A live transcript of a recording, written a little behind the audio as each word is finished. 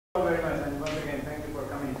you for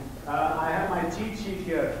coming. I have my cheat sheet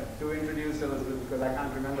here to introduce Elizabeth because I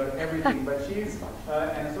can't remember everything, but she's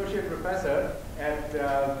an associate professor at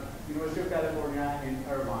University of California in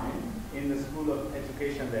Irvine in the School of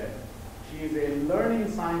Education there. She is a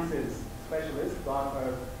learning sciences specialist, got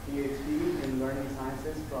her PhD in learning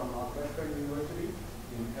sciences from Northwestern University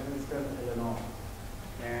in Evanston, Illinois.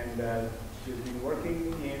 And she's been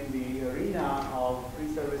working in the arena of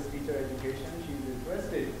pre-service teacher education. She's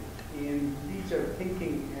interested in teacher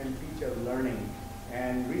thinking and teacher learning.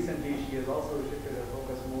 And recently she has also shifted her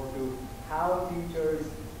focus more to how teachers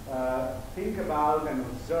think about and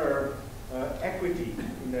observe equity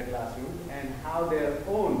in their classroom and how their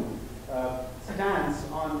own stance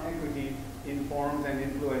on equity informs and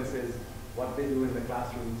influences what they do in the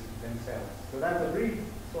classrooms themselves. So that's a brief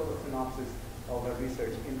sort of synopsis of her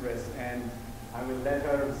research interests, and I will let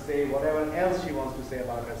her say whatever else she wants to say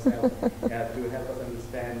about herself to help us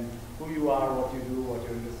understand who you are, what you do, what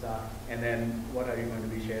your interests are, and then what are you going to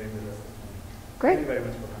be sharing with us. Great. Thank you very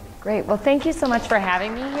much for coming. Great. Well, thank you so much for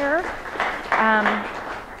having me here.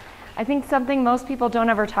 I think something most people don't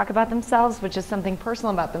ever talk about themselves, which is something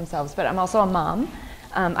personal about themselves, but I'm also a mom.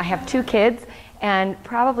 I have 2 kids, and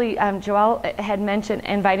probably Joelle had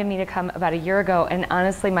invited me to come about a year ago, and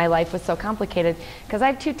honestly my life was so complicated because I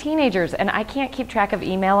have 2 teenagers and I can't keep track of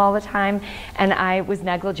email all the time, and I was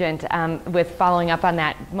negligent with following up on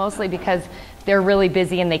that, mostly because they're really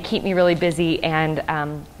busy and they keep me really busy,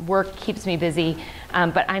 and work keeps me busy.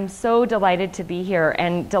 But I'm so delighted to be here,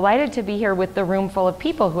 and delighted to be here with the room full of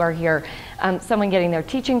people who are here. Someone getting their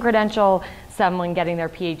teaching credential, someone getting their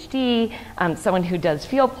PhD, someone who does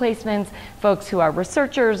field placements, folks who are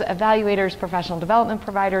researchers, evaluators, professional development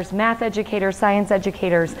providers, math educators, science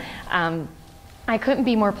educators. I couldn't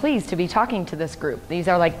be more pleased to be talking to this group. These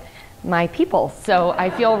are like my people, so I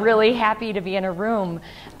feel really happy to be in a room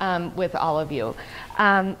with all of you.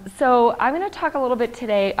 So I'm going to talk a little bit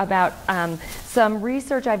today about some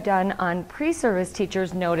research I've done on pre-service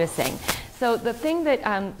teachers noticing. So the thing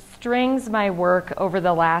that strings my work over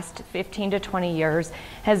the last 15 to 20 years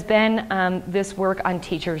has been this work on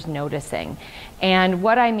teachers noticing. And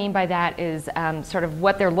what I mean by that is sort of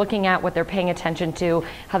what they're looking at, what they're paying attention to,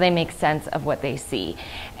 how they make sense of what they see.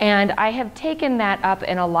 And I have taken that up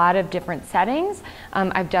in a lot of different settings.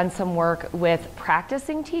 I've done some work with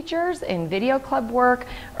practicing teachers in video club work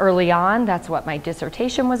early on. That's what my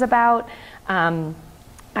dissertation was about.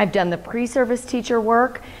 I've done the pre-service teacher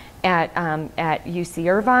work at UC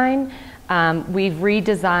Irvine. We've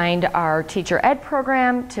redesigned our teacher ed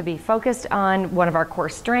program to be focused on one of our core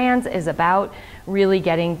strands is about really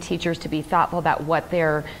getting teachers to be thoughtful about what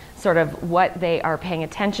they're what they are paying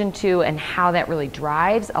attention to and how that really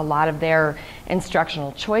drives a lot of their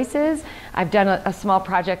instructional choices. I've done a small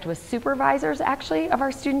project with supervisors actually of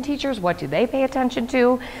our student teachers. What do they pay attention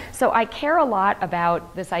to? So I care a lot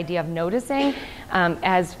about this idea of noticing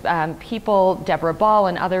as people, Deborah Ball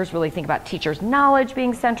and others, really think about teachers' knowledge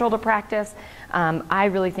being central to practice. I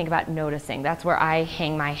really think about noticing. That's where I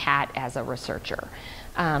hang my hat as a researcher.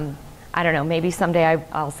 I don't know, maybe someday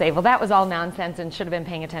I'll say, well, that was all nonsense and should have been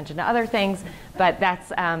paying attention to other things, but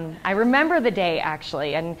that's, I remember the day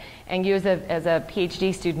actually, and you as a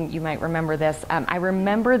PhD student, you might remember this. I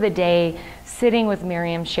remember the day sitting with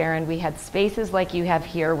Miriam Sharon. We had spaces like you have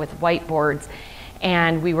here with whiteboards,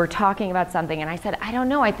 and we were talking about something, and I said, I don't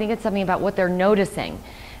know, I think it's something about what they're noticing.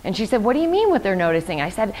 And she said, what do you mean what they're noticing? I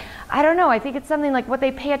said, I don't know, I think it's something like what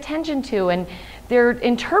they pay attention to, and they're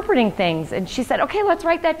interpreting things. And she said, okay, let's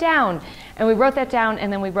write that down. And we wrote that down,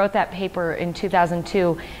 and then we wrote that paper in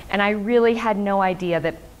 2002, and I really had no idea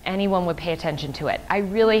that anyone would pay attention to it. I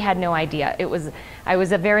really had no idea. I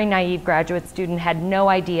was a very naive graduate student, had no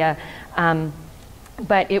idea,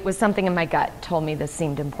 but it was something in my gut told me this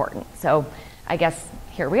seemed important. So I guess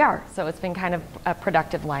here we are. So it's been kind of a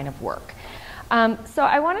productive line of work. So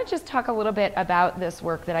I want to just talk a little bit about this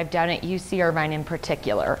work that I've done at UC Irvine in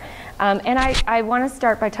particular. And I want to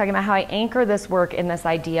start by talking about how I anchor this work in this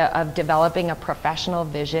idea of developing a professional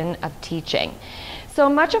vision of teaching. So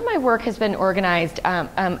much of my work has been organized,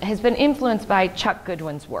 has been influenced by Chuck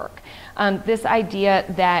Goodwin's work. This idea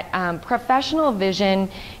that professional vision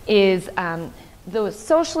is those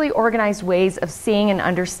socially organized ways of seeing and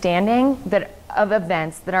understanding of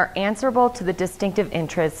events that are answerable to the distinctive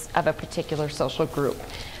interests of a particular social group.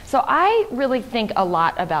 So I really think a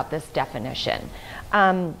lot about this definition.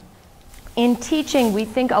 In teaching, we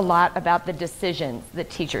think a lot about the decisions that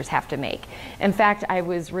teachers have to make. In fact, I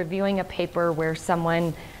was reviewing a paper where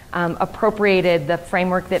someone appropriated the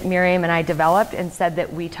framework that Miriam and I developed and said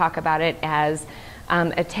that we talk about it as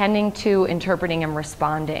attending to, interpreting, and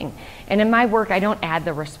responding. And in my work, I don't add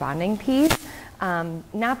the responding piece.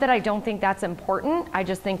 Not that I don't think that's important, I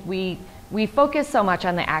just think we focus so much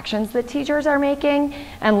on the actions that teachers are making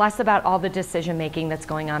and less about all the decision making that's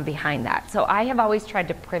going on behind that. So I have always tried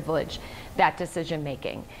to privilege that decision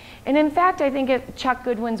making. And in fact, I think Chuck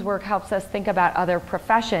Goodwin's work helps us think about other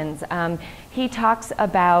professions. He talks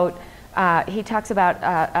about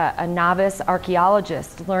a novice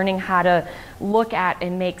archaeologist learning how to look at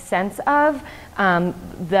and make sense of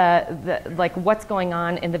like what's going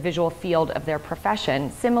on in the visual field of their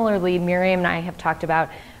profession. Similarly, Miriam and I have talked about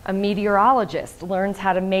a meteorologist learns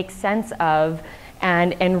how to make sense of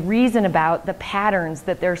and reason about the patterns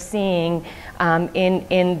that they're seeing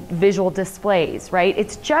in visual displays, right?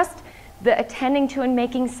 It's just the attending to and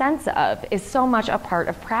making sense of is so much a part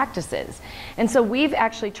of practices. And so we've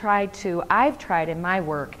actually I've tried in my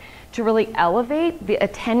work to really elevate the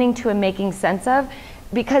attending to and making sense of,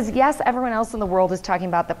 because yes, everyone else in the world is talking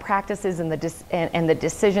about the practices and the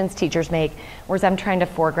decisions teachers make, whereas I'm trying to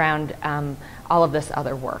foreground all of this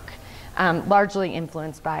other work. Largely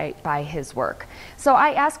influenced by his work. So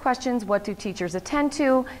I ask questions: what do teachers attend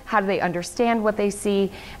to? How do they understand what they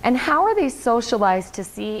see? And how are they socialized to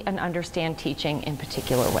see and understand teaching in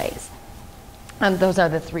particular ways? Those are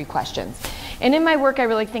the three questions. And in my work, I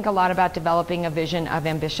really think a lot about developing a vision of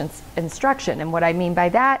ambitious instruction. And what I mean by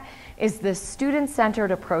that is the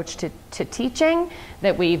student-centered approach to teaching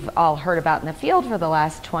that we've all heard about in the field for the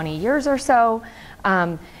last 20 years or so.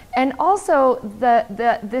 And also,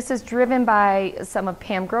 this is driven by some of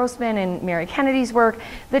Pam Grossman and Mary Kennedy's work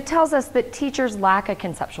that tells us that teachers lack a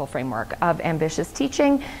conceptual framework of ambitious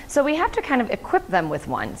teaching. So we have to kind of equip them with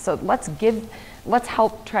one. So let's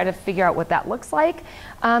help try to figure out what that looks like.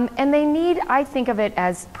 And they need, I think of it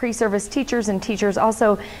as pre-service teachers, and teachers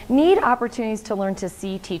also need opportunities to learn to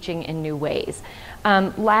see teaching in new ways.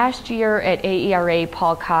 Last year at AERA,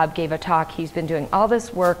 Paul Cobb gave a talk. He's been doing all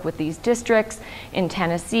this work with these districts in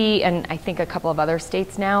Tennessee and I think a couple of other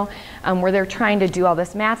states now, where they're trying to do all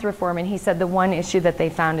this math reform. And he said the one issue that they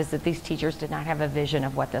found is that these teachers did not have a vision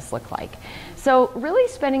of what this looked like. So really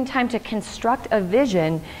spending time to construct a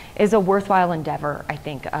vision is a worthwhile endeavor, I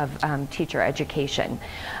think, of teacher education.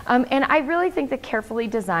 And I really think that carefully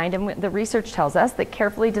designed, and the research tells us that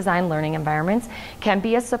carefully designed learning environments can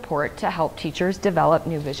be a support to help teachers develop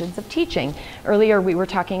new visions of teaching. Earlier we were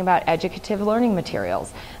talking about educative learning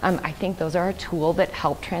materials. I think those are a tool that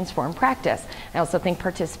help transform practice. I also think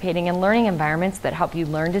participating in learning environments that help you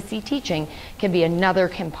learn to see teaching can be another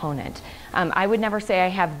component. I would never say I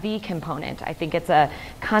have the component. I think it's a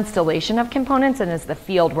constellation of components, and as the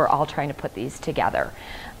field, we're all trying to put these together.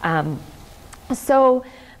 So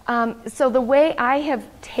the way I have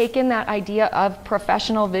taken that idea of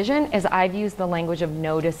professional vision is I've used the language of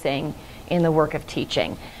noticing in the work of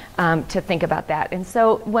teaching to think about that. And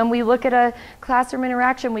so when we look at a classroom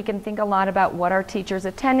interaction, we can think a lot about what are teachers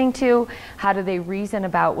attending to, how do they reason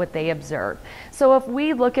about what they observe. So if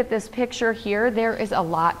we look at this picture here, there is a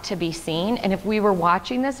lot to be seen. And if we were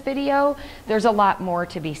watching this video, there's a lot more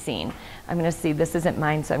to be seen. I'm going to see, this isn't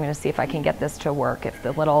mine, so I'm going to see if I can get this to work. If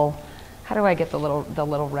the little, how do I get the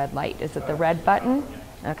little red light? Is it the red button?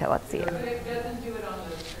 Okay, let's see it. But it doesn't do it on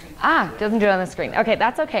the screen. Doesn't do it on the screen. Okay,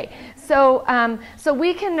 that's okay. So, so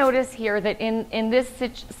we can notice here that in this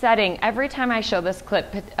setting, every time I show this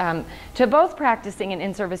clip to both practicing and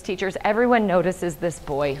in-service teachers, everyone notices this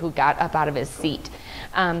boy who got up out of his seat.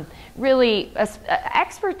 Really,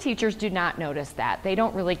 expert teachers do not notice that. They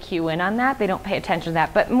don't really cue in on that. They don't pay attention to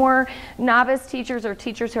that. But more novice teachers or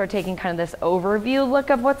teachers who are taking kind of this overview look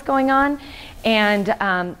of what's going on,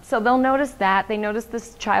 and so they'll notice that. They notice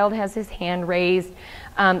this child has his hand raised.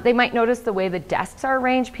 They might notice the way the desks are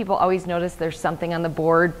arranged. People always notice there's something on the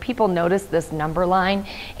board. People notice this number line.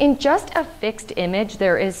 In just a fixed image,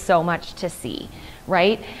 there is so much to see,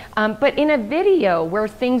 right? But in a video where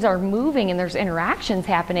things are moving and there's interactions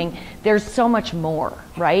happening, there's so much more,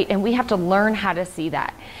 right? And we have to learn how to see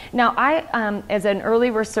that. Now, I, as an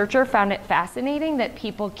early researcher, found it fascinating that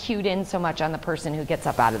people cued in so much on the person who gets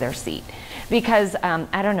up out of their seat. Because,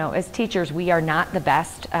 I don't know, as teachers, we are not the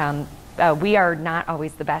best we are not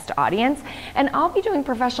always the best audience, and I'll be doing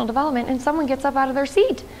professional development and someone gets up out of their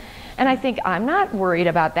seat. And I think, I'm not worried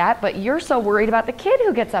about that, but you're so worried about the kid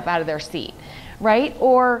who gets up out of their seat, right?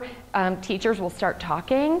 Or teachers will start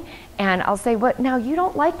talking and I'll say, well, now you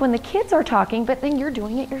don't like when the kids are talking, but then you're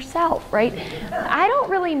doing it yourself, right? I don't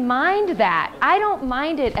really mind that. I don't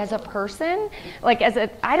mind it as a person, like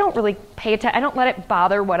I don't really pay attention, I don't let it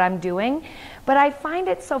bother what I'm doing. But I find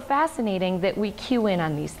it so fascinating that we cue in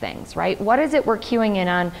on these things, right? What is it we're cueing in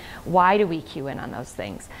on? Why do we cue in on those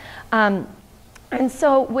things? And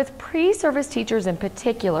so with pre-service teachers in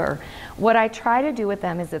particular, what I try to do with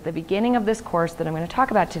them is at the beginning of this course that I'm going to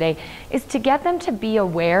talk about today is to get them to be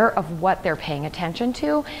aware of what they're paying attention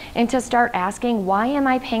to and to start asking, why am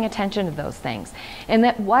I paying attention to those things? And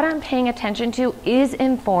that what I'm paying attention to is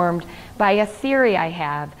informed by a theory I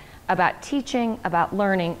have about teaching, about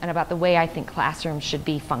learning, and about the way I think classrooms should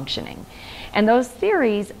be functioning. And those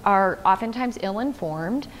theories are oftentimes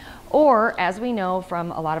ill-informed, or, as we know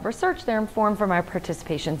from a lot of research, they're informed from our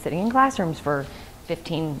participation sitting in classrooms for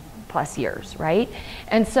 15 plus years, right?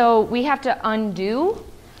 And so we have to undo,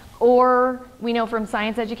 or we know from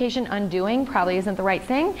science education, undoing probably isn't the right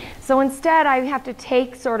thing. So instead, I have to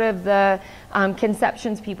take sort of the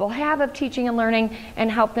conceptions people have of teaching and learning and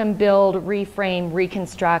help them build, reframe,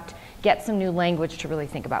 reconstruct, get some new language to really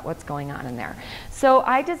think about what's going on in there. So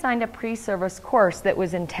I designed a pre-service course that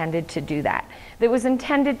was intended to do that. That was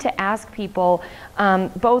intended to ask people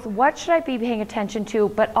both what should I be paying attention to,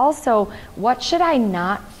 but also what should I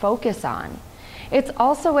not focus on? It's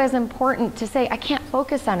also as important to say I can't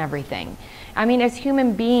focus on everything. I mean, as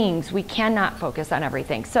human beings, we cannot focus on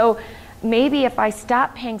everything. So maybe if I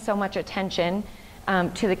stop paying so much attention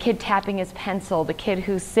to the kid tapping his pencil, the kid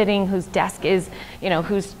who's sitting, whose desk is,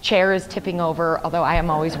 whose chair is tipping over, although I am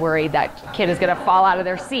always worried that kid is going to fall out of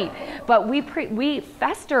their seat. But we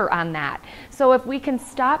fester on that. So if we can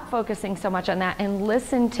stop focusing so much on that and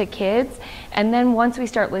listen to kids, and then once we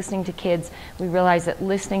start listening to kids, we realize that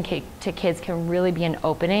listening to kids can really be an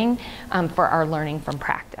opening for our learning from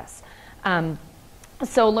practice.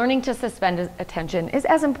 So learning to suspend attention is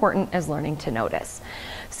as important as learning to notice.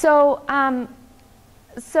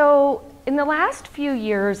 So in the last few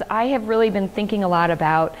years, I have really been thinking a lot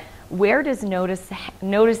about where does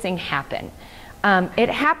noticing happen? It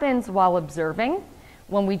happens while observing,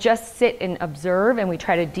 when we just sit and observe and we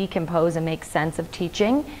try to decompose and make sense of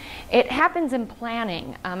teaching. It happens in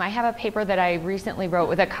planning. I have a paper that I recently wrote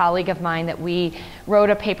with a colleague of mine that we wrote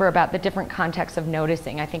a paper about the different contexts of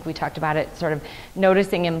noticing. I think we talked about it sort of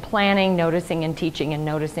noticing in planning, noticing in teaching, and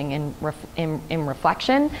noticing in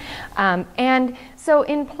reflection. And so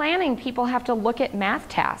in planning, people have to look at math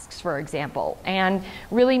tasks, for example, and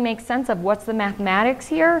really make sense of what's the mathematics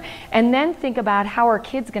here, and then think about how are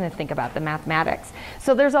kids going to think about the mathematics.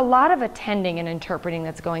 So there's a lot of attending and interpreting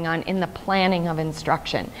that's going on in the planning of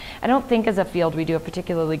instruction. I don't think as a field we do a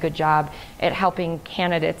particularly good job at helping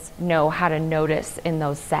candidates know how to notice in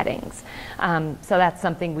those settings. So that's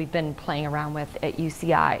something we've been playing around with at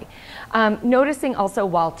UCI. Noticing also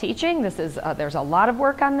while teaching, there's a lot of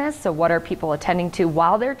work on this. So what are people attending to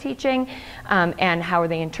while they're teaching, and how are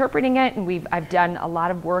they interpreting it? And I've done a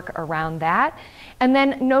lot of work around that. And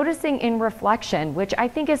then noticing in reflection, which I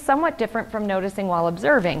think is somewhat different from noticing while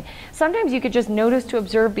observing. Sometimes you could just notice to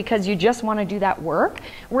observe because you just want to do that work,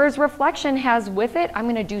 whereas reflection has with it, I'm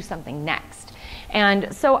going to do something next.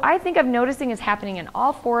 And so I think of noticing as happening in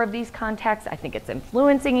all four of these contexts. I think it's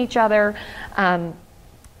influencing each other.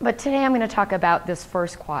 But today I'm going to talk about this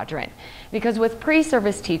first quadrant, because with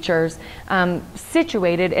pre-service teachers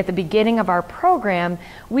situated at the beginning of our program,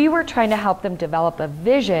 we were trying to help them develop a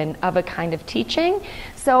vision of a kind of teaching.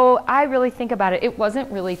 So I really think about it, it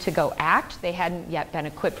wasn't really to go act. They hadn't yet been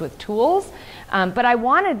equipped with tools, but I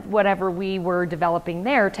wanted whatever we were developing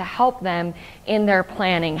there to help them in their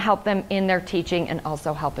planning, help them in their teaching, and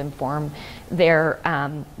also help inform their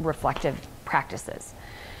reflective practices.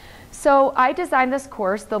 So I designed this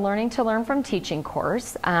course, the Learning to Learn from Teaching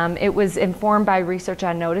course. It was informed by research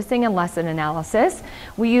on noticing and lesson analysis.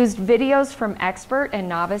 We used videos from expert and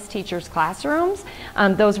novice teachers' classrooms.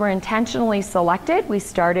 Those were intentionally selected. We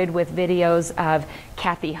started with videos of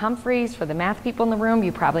Kathy Humphreys. For the math people in the room,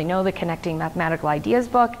 you probably know the Connecting Mathematical Ideas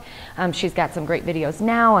book. She's got some great videos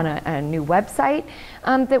now on a new website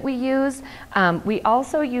that we use. We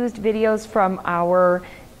also used videos from our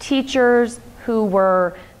teachers who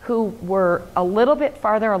were a little bit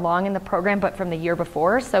farther along in the program, but from the year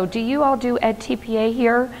before. So do you all do EdTPA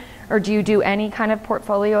here, or do you do any kind of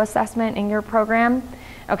portfolio assessment in your program?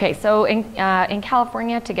 Okay, so in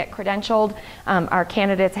California, to get credentialed, our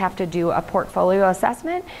candidates have to do a portfolio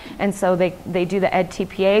assessment, and so they do the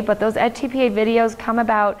EdTPA, but those EdTPA videos come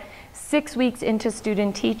about 6 weeks into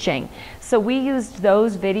student teaching. So we used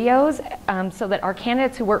those videos so that our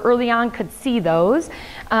candidates who were early on could see those.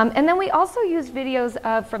 And then we also used videos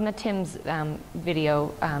from the TIMS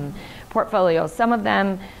video portfolio. Some of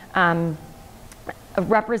them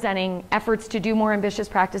representing efforts to do more ambitious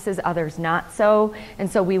practices, others not so. And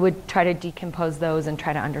so we would try to decompose those and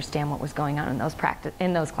try to understand what was going on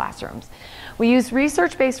in those classrooms. We use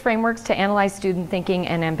research-based frameworks to analyze student thinking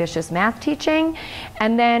and ambitious math teaching.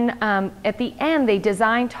 And then at the end, they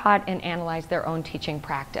designed, taught, and analyzed their own teaching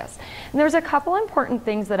practice. And there's a couple important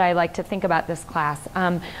things that I like to think about this class.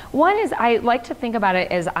 One is I like to think about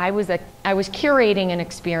it as I was curating an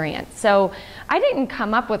experience. So I didn't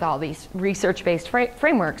come up with all these research-based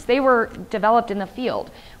frameworks. They were developed in the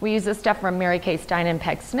field. We use this stuff from Mary Kay Stein and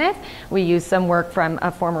Peg Smith. We use some work from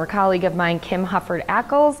a former colleague of mine, Kim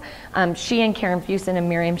Hufford-Ackles. She and Karen Fusen and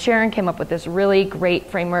Miriam Sharon came up with this really great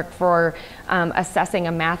framework for assessing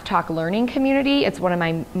a math talk learning community. It's one of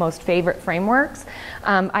my most favorite frameworks.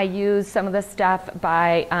 I use some of the stuff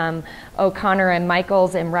by O'Connor and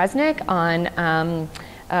Michaels and Resnick on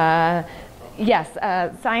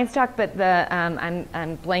science talk, but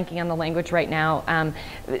I'm blanking on the language right now.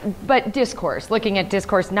 But discourse, looking at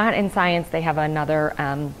discourse, not in science. They have another,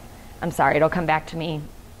 I'm sorry, it'll come back to me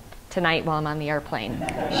tonight while I'm on the airplane.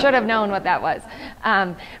 Should have known what that was.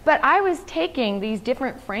 But I was taking these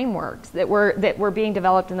different frameworks that were being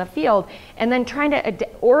developed in the field and then trying to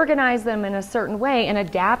organize them in a certain way and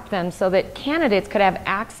adapt them so that candidates could have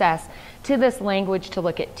access to this language to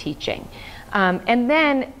look at teaching. And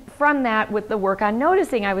then from that, with the work on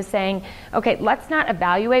noticing, I was saying, okay, let's not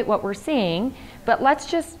evaluate what we're seeing, but let's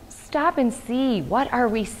just stop and see, what are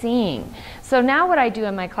we seeing? So now what I do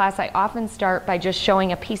in my class, I often start by just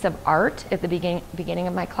showing a piece of art at the beginning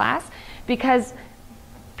of my class, because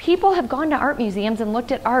people have gone to art museums and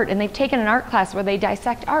looked at art, and they've taken an art class where they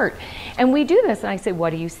dissect art. And we do this, and I say,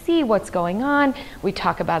 what do you see? What's going on? We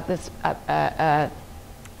talk about this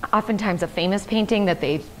oftentimes a famous painting that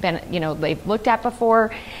they've looked at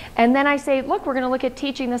before. And then I say, look, we're going to look at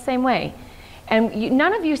teaching the same way. And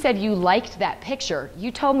none of you said you liked that picture. You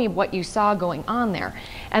told me what you saw going on there.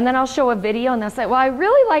 And then I'll show a video and they'll say, well, I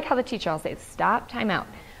really like how the teacher, I'll say, stop, time out.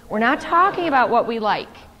 We're not talking about what we like.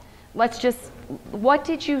 What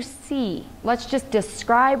did you see? Let's just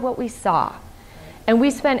describe what we saw. And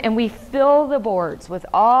we fill the boards with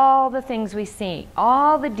all the things we see,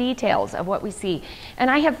 all the details of what we see. And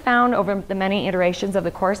I have found over the many iterations of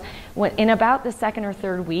the course, in about the second or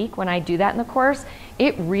third week when I do that in the course,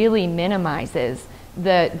 it really minimizes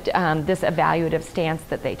this evaluative stance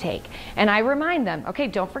that they take. And I remind them, okay,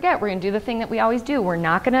 don't forget, we're going to do the thing that we always do. We're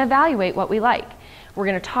not going to evaluate what we like. We're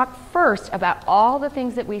going to talk first about all the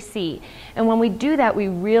things that we see. And when we do that, we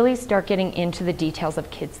really start getting into the details of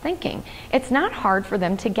kids' thinking. It's not hard for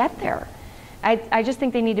them to get there. I just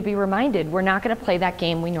think they need to be reminded, we're not going to play that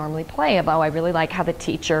game we normally play of, oh, I really like how the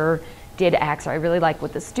teacher did X, or I really like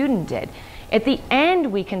what the student did. At the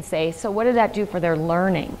end, we can say, so what did that do for their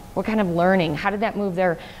learning? What kind of learning? How did that move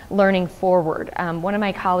their learning forward? One of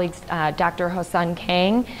my colleagues, Dr. Hosan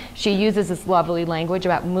Kang, she uses this lovely language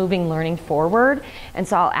about moving learning forward. And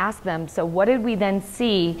so I'll ask them, so what did we then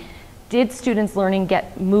see? Did students' learning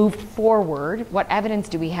get moved forward? What evidence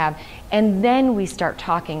do we have? And then we start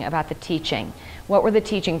talking about the teaching. What were the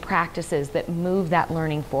teaching practices that move that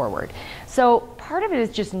learning forward? So part of it is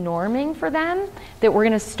just norming for them that we're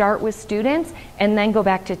going to start with students and then go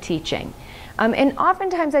back to teaching. And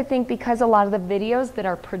oftentimes I think because a lot of the videos that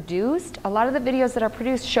are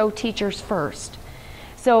produced show teachers first.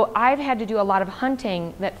 So I've had to do a lot of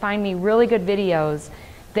hunting that find me really good videos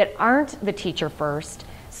that aren't the teacher first,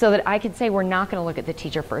 so that I could say we're not going to look at the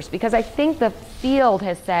teacher first, because I think the field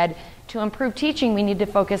has said to improve teaching, we need to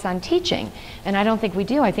focus on teaching. And I don't think we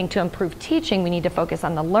do. I think to improve teaching, we need to focus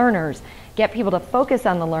on the learners, get people to focus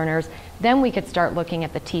on the learners, then we could start looking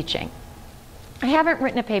at the teaching. I haven't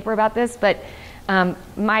written a paper about this, but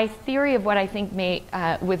my theory of what I think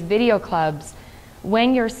with video clubs,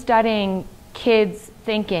 when you're studying kids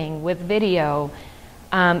thinking with video,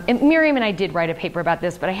 and Miriam and I did write a paper about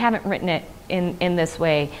this, but I haven't written it in this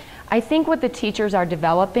way. I think what the teachers are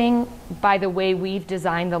developing by the way we've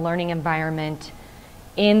designed the learning environment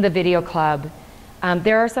in the video club,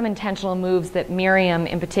 there are some intentional moves that Miriam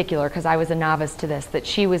in particular, because I was a novice to this, that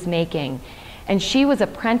she was making. And she was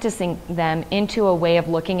apprenticing them into a way of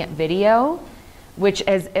looking at video, which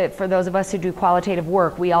for those of us who do qualitative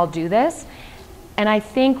work, we all do this. And I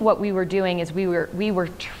think what we were doing is we were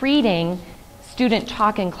treating student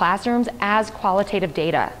talk in classrooms as qualitative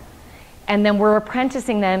data. And then we're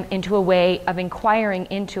apprenticing them into a way of inquiring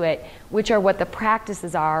into it, which are what the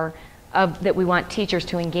practices are that we want teachers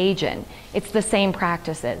to engage in. It's the same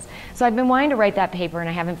practices. So I've been wanting to write that paper and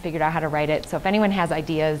I haven't figured out how to write it. So if anyone has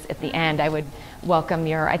ideas at the end, I would welcome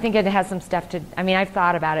I think it has some stuff I've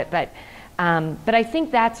thought about it, but But I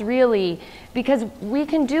think that's really, because we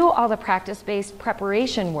can do all the practice-based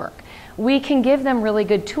preparation work. We can give them really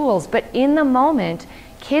good tools, but in the moment,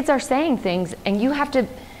 kids are saying things and you have to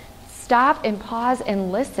stop and pause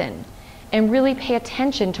and listen and really pay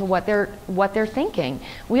attention to what they're thinking.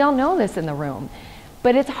 We all know this in the room,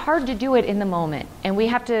 but it's hard to do it in the moment. And we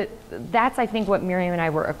have to, that's I think what Miriam and I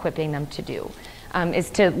were equipping them to do, is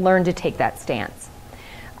to learn to take that stance.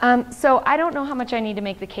 So I don't know how much I need to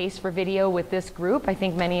make the case for video with this group. I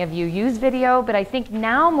think many of you use video, but I think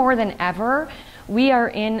now more than ever, we are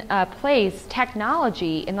in a place,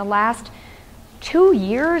 technology in the last 2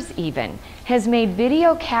 years even, has made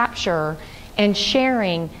video capture and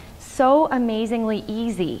sharing so amazingly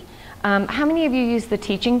easy. How many of you use the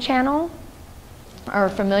teaching channel? Are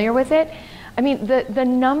familiar with it? I mean, the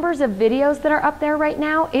numbers of videos that are up there right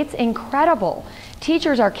now, it's incredible.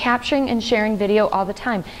 Teachers are capturing and sharing video all the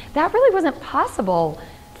time. That really wasn't possible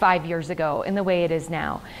 5 years ago in the way it is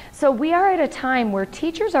now. So we are at a time where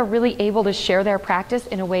teachers are really able to share their practice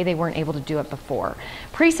in a way they weren't able to do it before.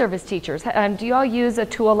 Pre-service teachers, do you all use a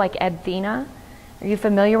tool like EdThena? Are you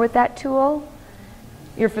familiar with that tool?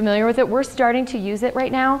 You're familiar with it? We're starting to use it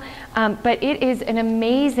right now, but it is an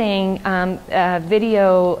amazing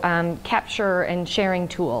video capture and sharing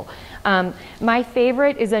tool. My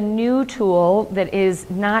favorite is a new tool that is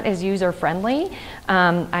not as user-friendly.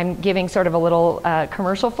 I'm giving sort of a little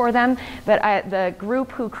commercial for them, but the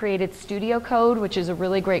group who created Studio Code, which is a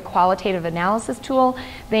really great qualitative analysis tool,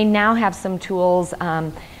 they now have some tools.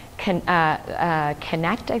 Connect,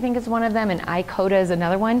 I think, is one of them, and iCoda is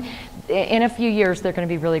another one. In a few years, they're going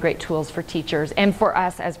to be really great tools for teachers and for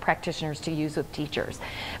us as practitioners to use with teachers.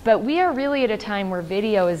 But we are really at a time where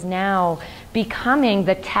video is now becoming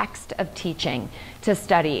the text of teaching to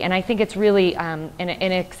study, and I think it's really an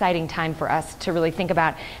exciting time for us to really think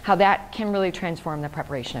about how that can really transform the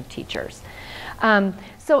preparation of teachers.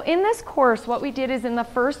 So in this course, what we did is in the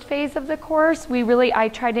first phase of the course, I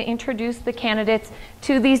tried to introduce the candidates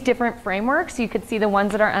to these different frameworks. You could see the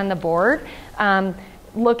ones that are on the board,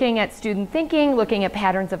 looking at student thinking, looking at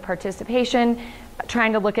patterns of participation,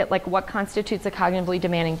 trying to look at like what constitutes a cognitively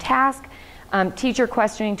demanding task, teacher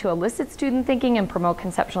questioning to elicit student thinking and promote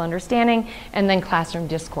conceptual understanding, and then classroom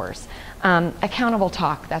discourse. Accountable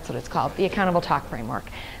talk, that's what it's called, the accountable talk framework.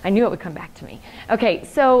 I knew it would come back to me. Okay,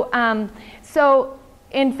 so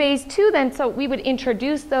in phase 2 then, so we would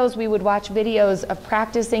introduce those, we would watch videos of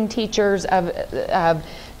practicing teachers, of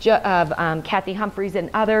Kathy Humphreys and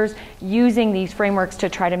others using these frameworks to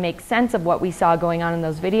try to make sense of what we saw going on in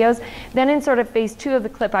those videos. Then in sort of phase 2 of the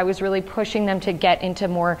clip, I was really pushing them to get into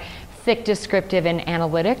more thick descriptive and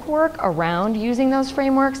analytic work around using those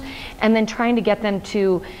frameworks, and then trying to get them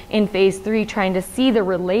to, in phase 3, trying to see the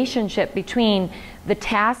relationship between the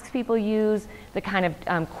tasks people use, the kind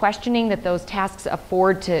of questioning that those tasks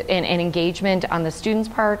afford to, and engagement on the student's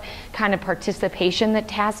part, kind of participation that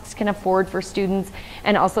tasks can afford for students,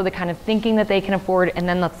 and also the kind of thinking that they can afford, and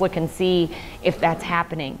then let's look and see if that's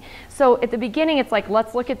happening. So at the beginning, it's like,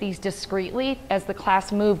 let's look at these discretely. As the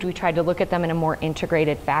class moved, we tried to look at them in a more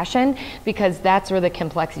integrated fashion, because that's where the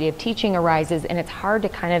complexity of teaching arises, and it's hard to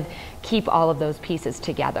kind of keep all of those pieces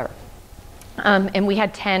together. And we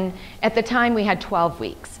had 10, at the time we had 12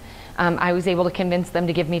 weeks. I was able to convince them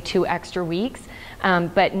to give me 2 extra weeks,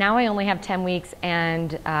 but now I only have 10 weeks,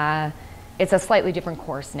 and it's a slightly different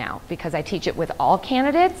course now because I teach it with all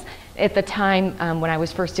candidates. At the time when I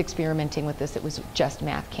was first experimenting with this, it was just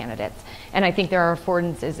math candidates, and I think there are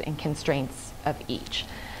affordances and constraints of each.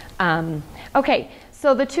 Okay.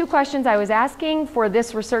 So the 2 questions I was asking for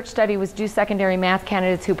this research study was, do secondary math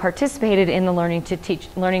candidates who participated in the Learning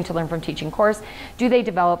to Learn from Teaching course, do they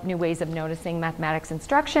develop new ways of noticing mathematics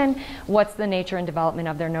instruction? What's the nature and development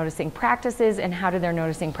of their noticing practices, and how do their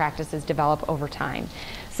noticing practices develop over time?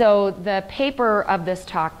 So the paper of this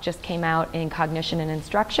talk just came out in Cognition and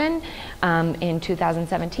Instruction in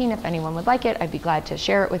 2017. If anyone would like it, I'd be glad to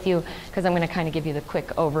share it with you, because I'm going to kind of give you the quick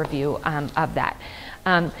overview of that.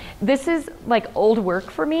 This is like old work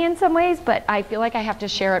for me in some ways, but I feel like I have to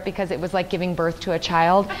share it because it was like giving birth to a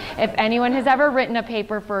child. If anyone has ever written a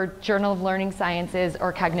paper for Journal of Learning Sciences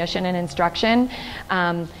or Cognition and Instruction,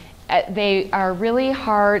 they are really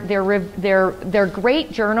hard. They're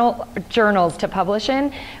great journals to publish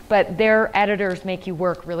in, but their editors make you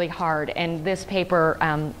work really hard, and this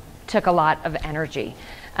paper took a lot of energy.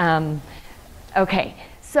 Okay.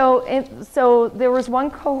 So there was one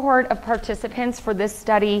cohort of participants for this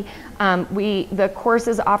study. The course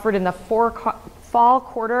is offered in the fall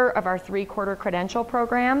quarter of our 3-quarter credential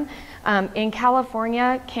program. In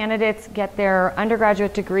California, candidates get their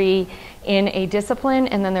undergraduate degree in a discipline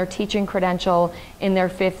and then their teaching credential in their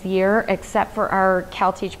 5th year, except for our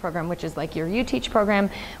CalTeach program, which is like your UTeach program.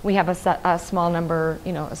 We have a small number,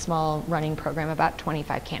 a small running program, about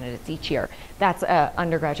 25 candidates each year. That's an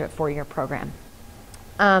undergraduate 4-year program.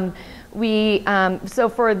 So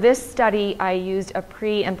for this study, I used a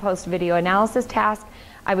pre and post video analysis task.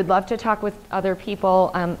 I would love to talk with other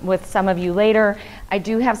people, with some of you later. I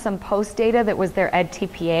do have some post data that was their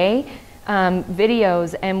EdTPA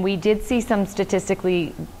videos, and we did see some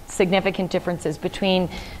statistically significant differences between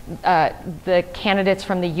the candidates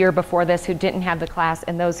from the year before this who didn't have the class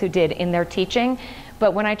and those who did in their teaching.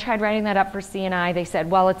 But when I tried writing that up for CNI, they said,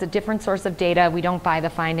 well, it's a different source of data. We don't buy the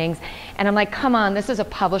findings. And I'm like, come on, this is a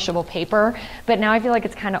publishable paper. But now I feel like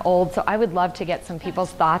it's kind of old. So I would love to get some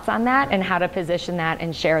people's thoughts on that and how to position that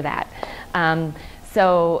and share that.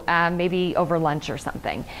 Maybe over lunch or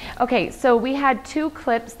something. Okay, so we had 2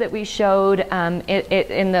 clips that we showed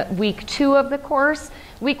in the week 2 of the course.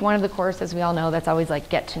 Week 1 of the course, as we all know, that's always like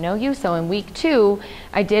get to know you. So in week 2,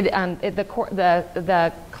 I did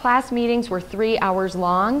the class meetings were 3 hours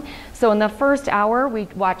long. So in the first hour, we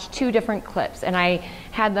watched 2 different clips, and I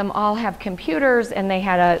had them all have computers, and they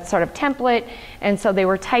had a sort of template, and so they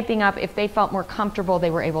were typing up. If they felt more comfortable, they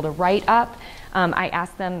were able to write up. I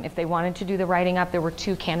asked them if they wanted to do the writing up. There were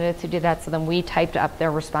 2 candidates who did that, so then we typed up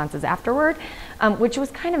their responses afterward, which was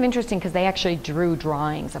kind of interesting because they actually drew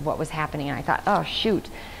drawings of what was happening, and I thought, oh shoot,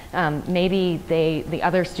 maybe the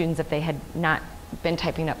other students, if they had not been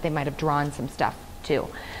typing up, they might have drawn some stuff too.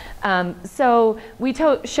 So we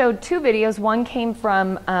showed 2 videos. One came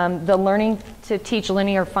from the Learning to Teach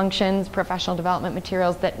Linear Functions professional development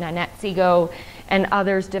materials that Nanette Seago and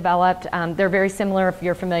others developed. They're very similar if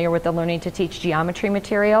you're familiar with the Learning to Teach geometry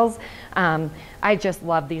materials. I just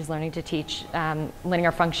love these Learning to Teach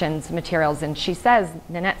linear functions materials, and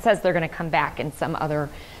Nanette says they're going to come back in some other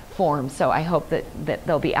form, so I hope that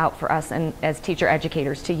they'll be out for us and as teacher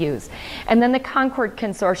educators to use. And then the Concord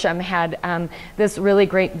Consortium had this really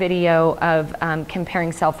great video of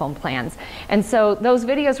comparing cell phone plans. And so those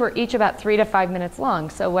videos were each about 3 to 5 minutes long.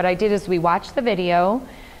 So what I did is we watched the video,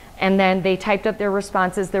 and then they typed up their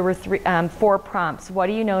responses. There were 4 prompts. What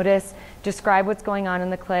do you notice? Describe what's going on in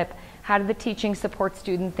the clip. How did the teaching support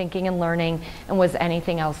student thinking and learning? And was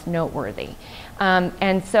anything else noteworthy?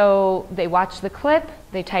 And so they watched the clip.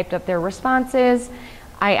 They typed up their responses.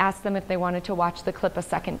 I asked them if they wanted to watch the clip a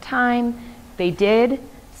second time. They did.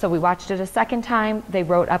 So we watched it a second time. They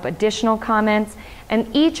wrote up additional comments.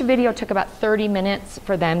 And each video took about 30 minutes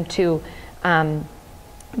for them to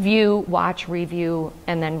view, watch, review,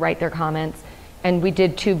 and then write their comments. And we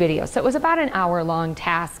did 2 videos. So it was about an hour-long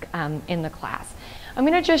task in the class. I'm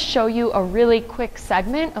going to just show you a really quick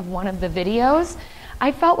segment of one of the videos.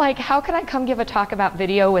 I felt like, how could I come give a talk about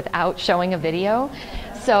video without showing a video?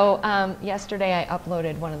 So yesterday I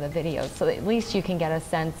uploaded one of the videos, so that at least you can get a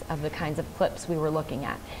sense of the kinds of clips we were looking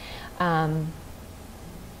at.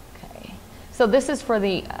 Okay. So this is for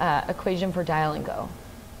the equation for dial and go.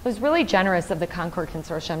 It was really generous of the Concord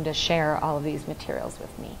Consortium to share all of these materials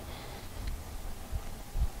with me.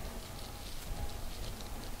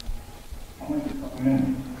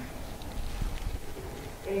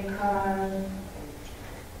 Econ.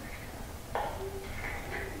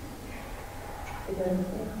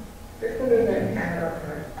 This one doesn't add up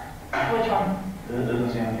right. Which one? It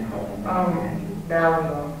doesn't seem like you called them. That one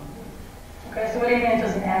though. Okay, so what do you mean it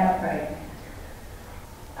doesn't add up right?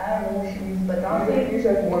 I don't know what she means, but don't say. You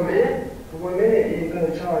said for 1 minute? For 1 minute, it's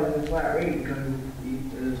going to charge a flat rate because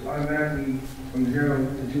it's automatically from 0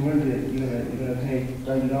 to 200. You're gonna pay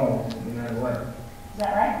 $30 no matter what. Is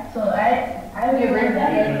that right? So I would agree with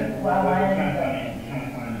that. Well, I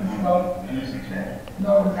didn't slow.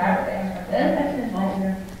 No, the average. That's just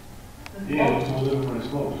longer. Yeah, so we're looking for the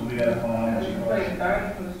slope, so we gotta find how much it costs.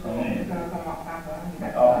 30 for the slope. It's gonna come out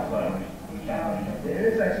 500. Oh, flat. The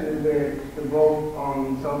intersection is where the both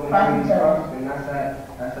self-employed stuff, and that's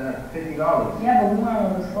at $50. Yeah, but we want to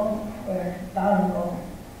know the slope or down go.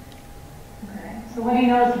 Okay. So what do you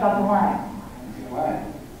notice about the line? It's flat.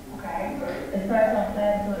 Okay. It starts off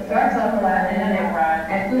flat, so it starts off flat and then it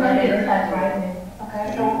rises. As soon as it starts rising. Okay.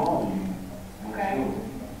 So. Okay.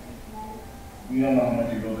 We don't know how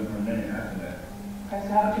much it goes in per minute after that. Okay.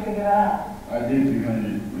 So how did you figure that out? I did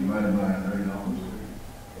 300 divided by $30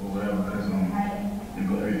 or whatever, because it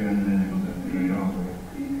goes every 30 minutes, it goes at $30.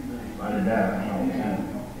 If I did that, I don't know.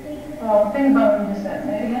 Well, think about what you just said.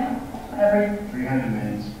 Say it again. Every 300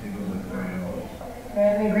 minutes, it goes at $30. Okay,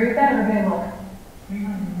 do you agree with that or do you look?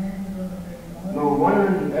 No,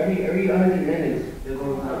 100 every 100 minutes, it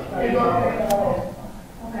goes up. They go.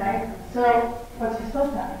 Okay. So what's your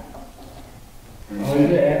slow time? Oh, you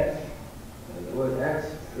get X. What X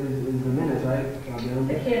is the minutes, right?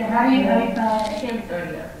 It can't. How do you find? It can't be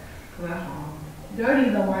 30 though. 'Cause that's wrong. 30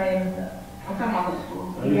 is the one in the. I'm talking about the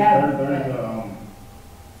school. Yeah.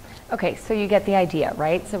 Okay, so you get the idea,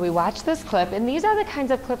 right? So we watched this clip, and these are the kinds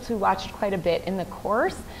of clips we watched quite a bit in the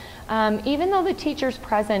course. Even though the teacher's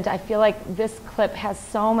present, I feel like this clip has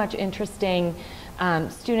so much interesting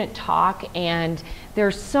student talk, and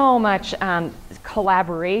there's so much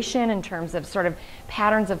collaboration in terms of sort of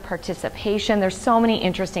patterns of participation. There's so many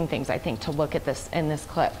interesting things, I think, to look at this in this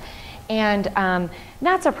clip. And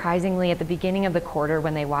not surprisingly, at the beginning of the quarter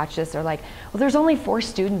when they watch this, they're like, well, there's only 4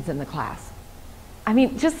 students in the class. I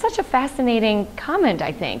mean, just such a fascinating comment,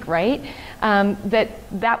 I think, right?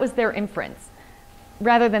 That was their inference,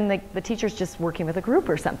 rather than the teachers just working with a group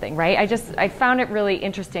or something, right? I found it really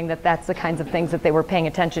interesting that that's the kinds of things that they were paying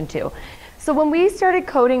attention to. So when we started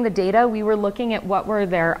coding the data, we were looking at what were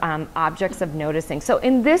their objects of noticing. So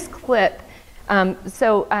in this clip,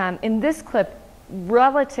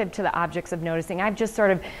 relative to the objects of noticing, I've just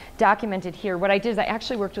sort of documented here. What I did is I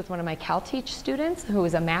actually worked with one of my CalTeach students who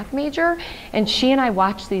was a math major, and she and I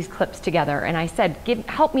watched these clips together, and I said,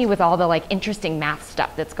 help me with all the like interesting math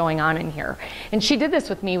stuff that's going on in here. And she did this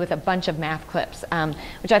with me with a bunch of math clips,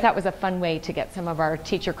 which I thought was a fun way to get some of our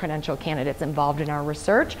teacher credential candidates involved in our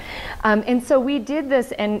research. And so we did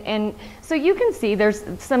this, and so you can see there's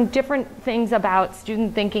some different things about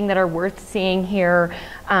student thinking that are worth seeing here.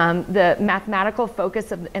 The mathematical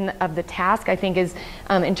focus of the task, I think, is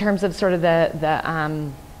in terms of sort of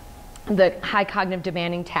the high cognitive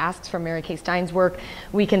demanding tasks from Mary Kay Stein's work.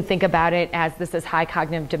 We can think about it as this is high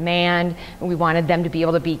cognitive demand, and we wanted them to be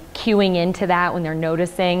able to be cueing into that when they're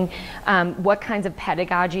noticing. What kinds of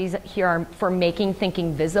pedagogies here are for making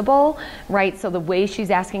thinking visible, right? So the way she's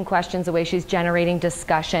asking questions, the way she's generating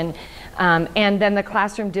discussion, and then the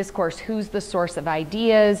classroom discourse, who's the source of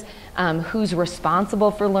ideas, who's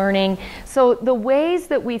responsible for learning. So the ways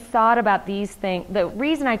that we thought about these things, the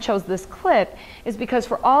reason I chose this clip is because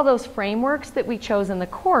for all those frameworks that we chose in the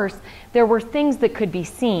course, there were things that could be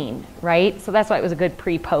seen, right? So that's why it was a good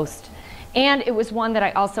pre-post. And it was one that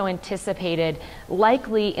I also anticipated,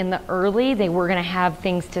 likely in the early, they were gonna have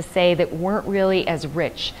things to say that weren't really as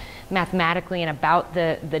rich mathematically and about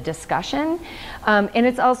the discussion. And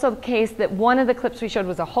it's also the case that one of the clips we showed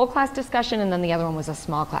was a whole class discussion, and then the other one was a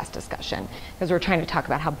small class discussion, because we're trying to talk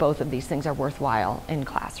about how both of these things are worthwhile in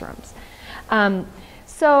classrooms.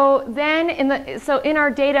 So then in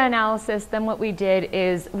our data analysis, then what we did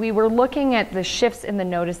is we were looking at the shifts in the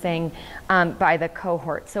noticing by the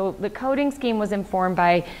cohort. So the coding scheme was informed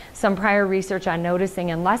by some prior research on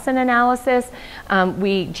noticing and lesson analysis.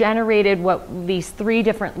 We generated these 3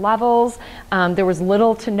 different levels. There was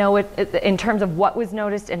little to know in terms of what was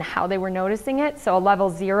noticed and how they were noticing it. So a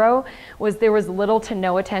level 0 was there was little to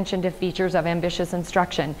no attention to features of ambitious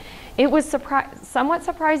instruction. It was somewhat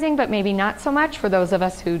surprising, but maybe not so much for those of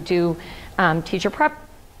us who do teacher prep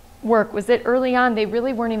work, was that early on they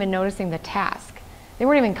really weren't even noticing the task. They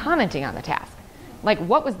weren't even commenting on the task. Like,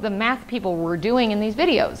 what was the math people were doing in these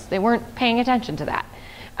videos? They weren't paying attention to that.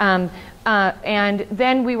 And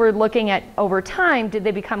then we were looking at, over time, did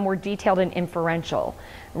they become more detailed and inferential,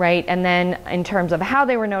 right? And then in terms of how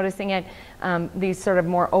they were noticing it, these sort of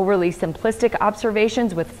more overly simplistic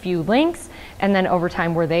observations with few links, and then over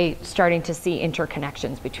time were they starting to see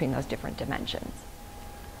interconnections between those different dimensions.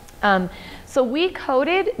 So we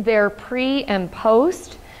coded their pre and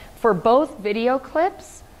post for both video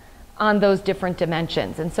clips on those different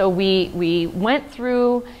dimensions. And so we went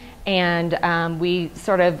through and we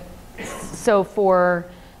sort of, so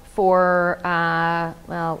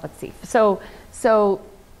well, let's see. So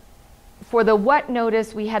for the what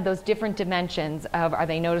notice, we had those different dimensions of, are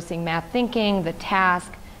they noticing math thinking, the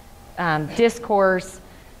task, discourse,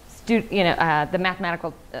 the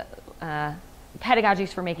mathematical pedagogies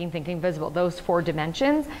for making thinking visible, those 4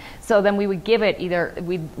 dimensions. So then we would give it either,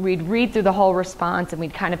 we'd read through the whole response and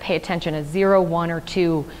we'd kind of pay attention to 0, 1, or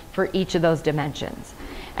 2 for each of those dimensions.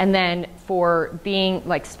 And then for being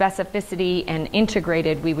like specificity and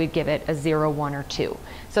integrated, we would give it a 0, 1, or 2.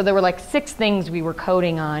 So there were like 6 things we were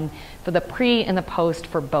coding on for the pre and the post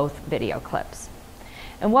for both video clips.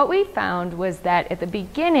 And what we found was that at the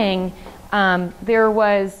beginning, there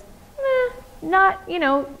was not,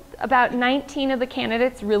 about 19 of the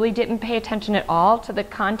candidates really didn't pay attention at all to the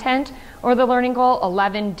content or the learning goal.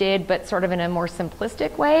 11 did, but sort of in a more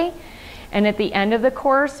simplistic way. And at the end of the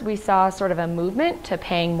course, we saw sort of a movement to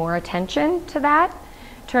paying more attention to that.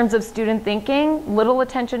 In terms of student thinking, little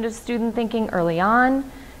attention to student thinking early on,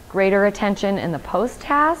 greater attention in the post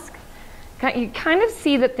task. You kind of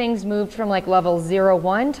see that things moved from like level 0,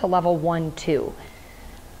 1 to level 1, 2.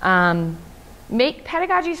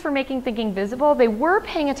 Pedagogies for making thinking visible, they were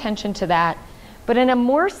paying attention to that, but in a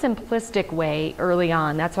more simplistic way early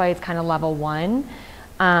on. That's why it's kind of level 1.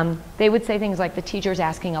 They would say things like the teacher's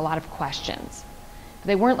asking a lot of questions.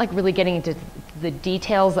 They weren't like really getting into the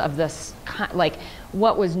details of this, like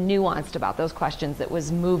what was nuanced about those questions that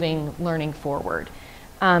was moving learning forward.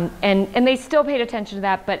 And they still paid attention to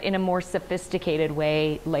that, but in a more sophisticated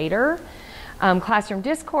way later. Classroom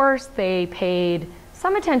discourse, they paid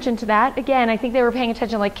some attention to that. Again, I think they were paying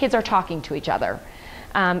attention like kids are talking to each other.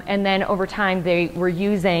 And then over time they were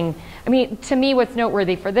using, I mean, to me what's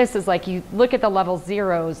noteworthy for this is like you look at the level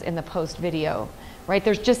 0s in the post video, right?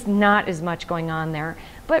 There's just not as much going on there.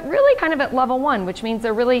 But really kind of at level 1, which means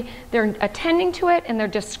they're attending to it and they're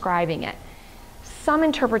describing it. Some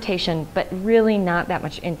interpretation, but really not that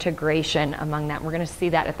much integration among that. We're going to see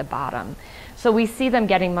that at the bottom. So we see them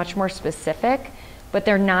getting much more specific, but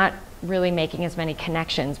they're not really making as many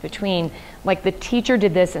connections between, like the teacher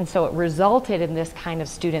did this and so it resulted in this kind of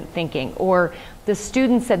student thinking, or the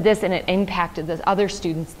student said this and it impacted the other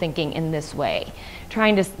students' thinking in this way.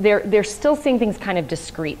 They're still seeing things kind of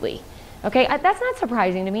discreetly. Okay, that's not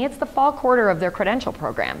surprising to me. It's the fall quarter of their credential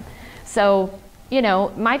program. So, you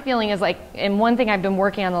know, my feeling is like, and one thing I've been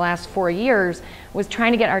working on the last 4 years was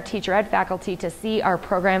trying to get our teacher ed faculty to see our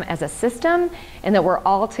program as a system and that we're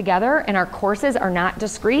all together and our courses are not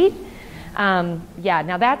discrete. Yeah,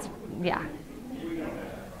 now that's, yeah.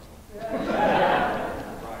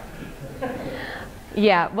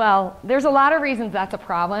 Yeah, well, there's a lot of reasons that's a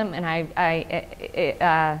problem,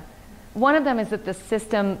 and one of them is that the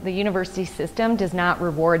system, the university system, does not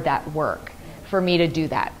reward that work for me to do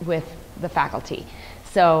that with the faculty.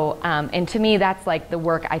 So, and to me, that's like the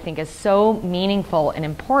work I think is so meaningful and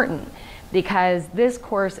important, because this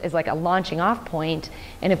course is like a launching off point,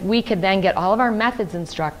 and if we could then get all of our methods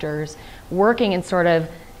instructors working in sort of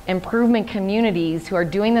improvement communities who are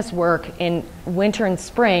doing this work in winter and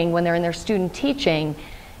spring when they're in their student teaching,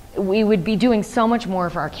 we would be doing so much more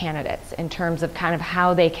for our candidates in terms of kind of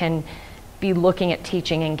how they can be looking at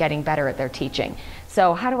teaching and getting better at their teaching.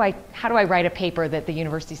 So how do I write a paper that the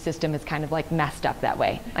university system is kind of like messed up that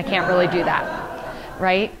way? I can't really do that,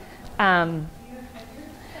 right?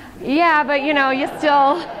 Yeah, but you know, you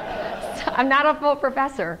still, I'm not a full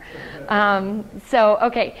professor. So,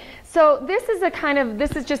 okay. So this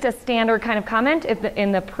is just a standard kind of comment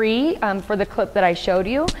in the pre for the clip that I showed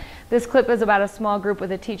you. This clip is about a small group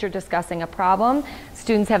with a teacher discussing a problem.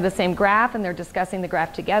 Students have the same graph and they're discussing the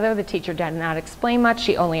graph together. The teacher did not explain much.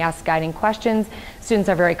 She only asked guiding questions. Students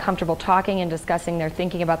are very comfortable talking and discussing their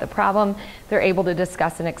thinking about the problem. They're able to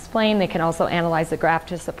discuss and explain. They can also analyze the graph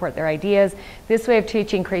to support their ideas. This way of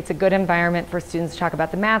teaching creates a good environment for students to talk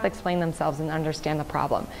about the math, explain themselves, and understand the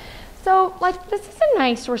problem. So, like, this is a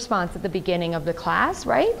nice response at the beginning of the class,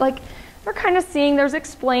 right? Like, they're kind of seeing there's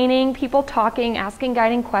explaining, people talking, asking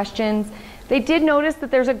guiding questions. They did notice that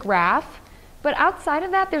there's a graph, but outside of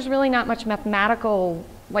that, there's really not much mathematical,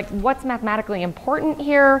 like what's mathematically important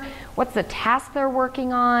here, what's the task they're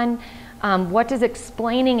working on, what does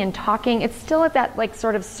explaining and talking, it's still at that like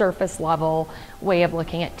sort of surface level way of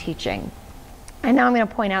looking at teaching. And now I'm going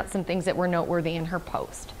to point out some things that were noteworthy in her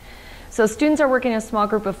post. So students are working in a small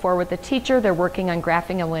group of 4 with the teacher. They're working on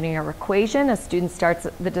graphing a linear equation. A student starts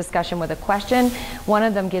the discussion with a question. One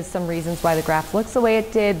of them gives some reasons why the graph looks the way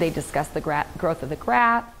it did. They discuss the growth of the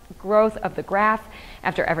graph.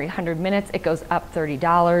 After every 100 minutes, it goes up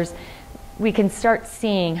 $30. We can start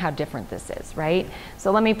seeing how different this is, right?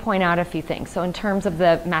 So let me point out a few things. So in terms of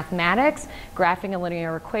the mathematics, graphing a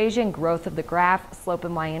linear equation, growth of the graph, slope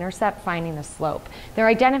and y-intercept, finding the slope. They're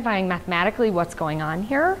identifying mathematically what's going on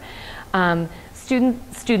here.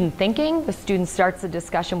 Student thinking, the student starts the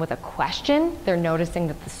discussion with a question. They're noticing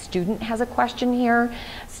that the student has a question here.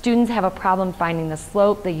 Students have a problem finding the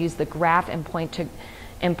slope. They use the graph and point to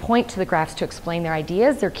the graphs to explain their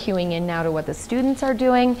ideas. They're cueing in now to what the students are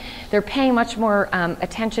doing. They're paying much more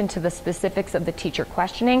attention to the specifics of the teacher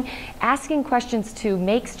questioning. Asking questions to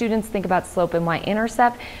make students think about slope and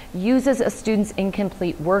y-intercept uses a student's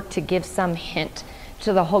incomplete work to give some hint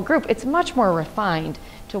to the whole group. It's much more refined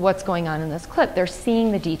to what's going on in this clip. They're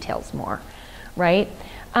seeing the details more, right?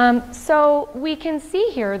 So we can see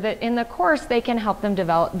here that in the course they can help them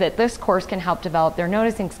develop, that this course can help develop their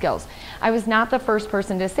noticing skills. I was not the first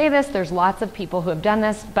person to say this. There's lots of people who have done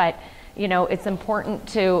this, but you know, it's important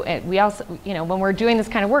to, we also, you know, when we're doing this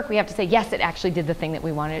kind of work, we have to say, yes, it actually did the thing that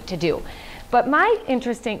we wanted it to do. But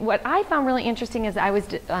what I found really interesting is I was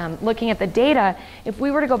looking at the data. If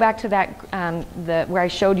we were to go back to that, where I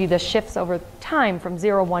showed you the shifts over time from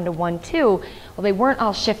 0, 1 to 1, 2, well, they weren't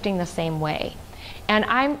all shifting the same way. And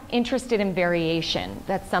I'm interested in variation.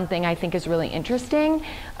 That's something I think is really interesting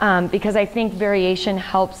because I think variation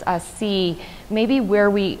helps us see maybe where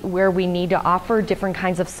we need to offer different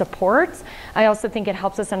kinds of supports. I also think it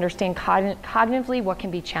helps us understand cognitively what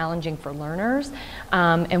can be challenging for learners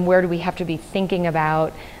and where do we have to be thinking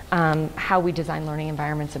about how we design learning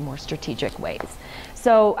environments in more strategic ways.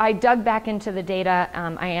 So I dug back into the data.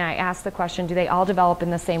 I asked the question, do they all develop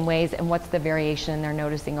in the same ways, and what's the variation they're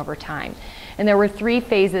noticing over time? And there were 3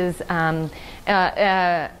 phases. I'm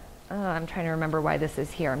trying to remember why this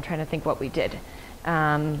is here. I'm trying to think what we did.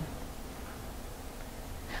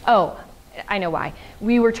 Oh, I know why.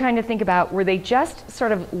 We were trying to think about, were they just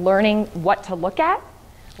sort of learning what to look at?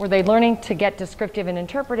 Were they learning to get descriptive and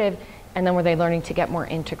interpretive? And then were they learning to get more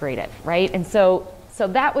integrative, right? And so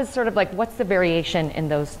that was sort of like, what's the variation in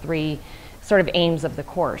those 3 sort of aims of the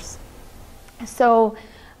course? So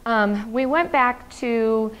we went back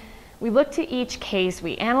to, we looked at each case,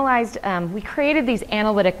 we analyzed, we created these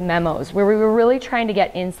analytic memos where we were really trying to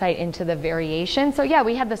get insight into the variation. So yeah,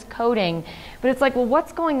 we had this coding, but it's like, well,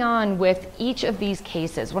 what's going on with each of these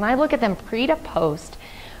cases? When I look at them pre to post,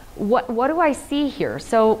 what do I see here?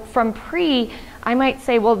 So from pre, I might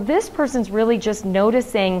say, well, this person's really just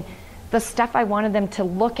noticing the stuff I wanted them to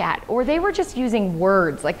look at, or they were just using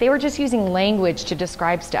words, like they were just using language to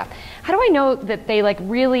describe stuff. How do I know that they like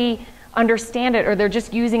really understand it, or they're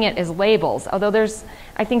just using it as labels? Although there's,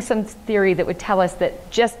 I think, some theory that would tell us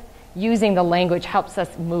that just using the language helps us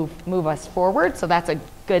move us forward, so that's a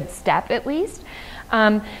good step at least.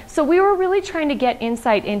 So we were really trying to get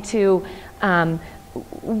insight into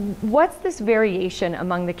what's this variation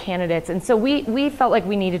among the candidates, and so we felt like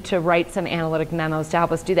we needed to write some analytic memos to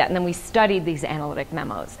help us do that, and then we studied these analytic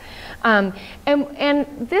memos. And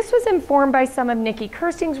this was informed by some of Nikki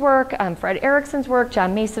Kirsting's work, Fred Erickson's work,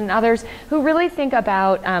 John Mason and others, who really think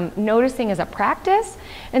about noticing as a practice.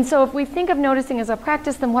 And so if we think of noticing as a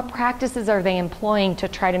practice, then what practices are they employing to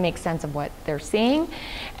try to make sense of what they're seeing?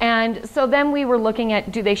 And so then we were looking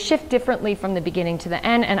at, do they shift differently from the beginning to the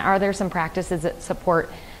end, and are there some practices that support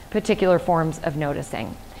particular forms of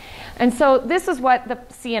noticing? And so this is what the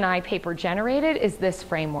C&I paper generated, is this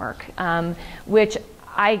framework, which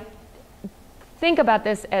I think about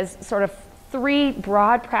this as sort of 3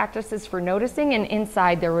 broad practices for noticing, and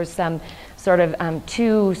inside there was some sort of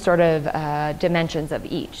 2 sort of dimensions of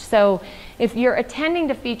each. So if you're attending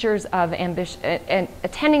to features of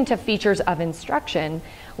instruction,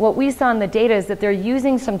 what we saw in the data is that they're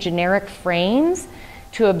using some generic frames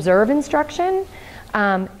to observe instruction,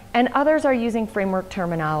 and others are using framework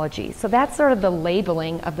terminology. So that's sort of the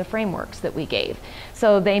labeling of the frameworks that we gave.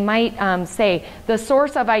 So they might say, the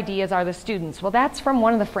source of ideas are the students. Well, that's from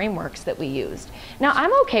one of the frameworks that we used. Now,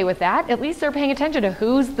 I'm okay with that. At least they're paying attention to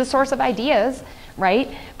who's the source of ideas, right?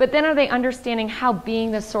 But then are they understanding how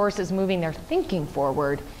being the source is moving their thinking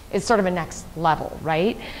forward is sort of a next level,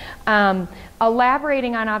 right?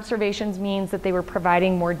 Elaborating on observations means that they were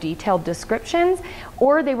providing more detailed descriptions,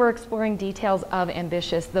 or they were exploring details of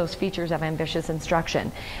those features of ambitious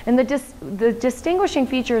instruction. And the distinguishing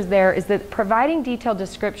features there is that providing detailed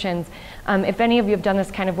descriptions, if any of you have done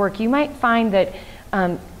this kind of work, you might find that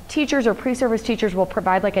teachers or pre-service teachers will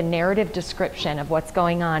provide like a narrative description of what's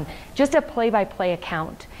going on, just a play-by-play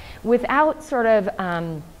account, without sort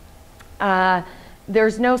of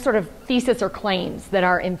there's no sort of thesis or claims that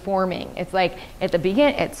are informing. It's like at the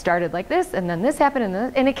beginning, it started like this, and then this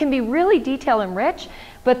happened, and it can be really detail and rich,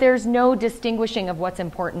 but there's no distinguishing of what's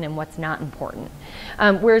important and what's not important.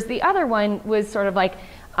 Whereas the other one was sort of like,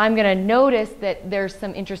 I'm going to notice that there's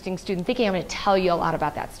some interesting student thinking. I'm going to tell you a lot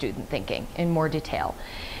about that student thinking in more detail.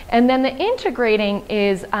 And then the integrating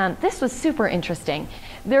is, this was super interesting.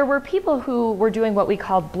 There were people who were doing what we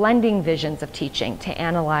called blending visions of teaching to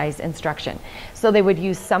analyze instruction. So they would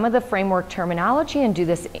use some of the framework terminology and do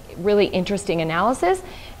this really interesting analysis,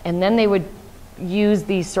 and then they would use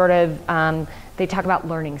these sort of, they talk about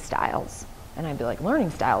learning styles. And I'd be like,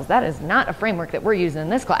 learning styles? That is not a framework that we're using in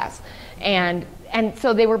this class. And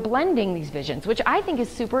so they were blending these visions, which I think is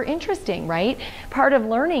super interesting, right? Part of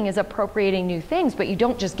learning is appropriating new things, but you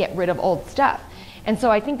don't just get rid of old stuff. And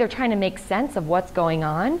so I think they're trying to make sense of what's going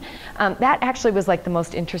on. That actually was like the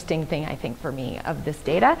most interesting thing, I think, for me of this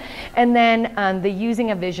data. And then the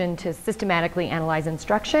using a vision to systematically analyze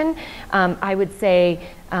instruction, I would say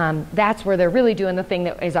that's where they're really doing the thing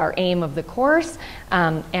that is our aim of the course.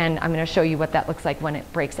 And I'm going to show you what that looks like when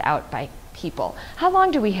it breaks out by people. How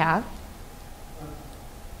long do we have?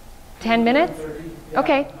 10 minutes?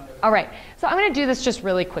 Okay, all right. So I'm going to do this just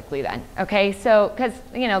really quickly then, okay? So, because,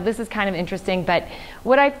 you know, this is kind of interesting, but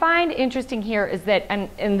what I find interesting here is that,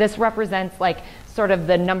 and this represents like sort of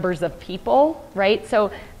the numbers of people, right?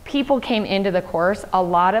 So people came into the course, a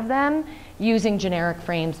lot of them using generic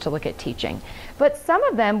frames to look at teaching. But some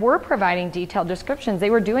of them were providing detailed descriptions. They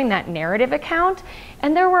were doing that narrative account,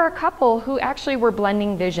 and there were a couple who actually were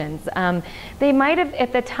blending visions. They might have,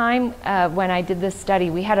 at the time when I did this study,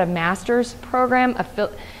 we had a master's program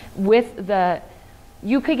with the,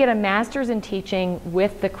 you could get a master's in teaching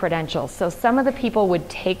with the credentials. So some of the people would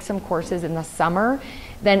take some courses in the summer,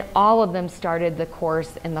 then all of them started the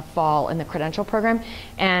course in the fall in the credential program.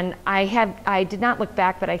 And I did not look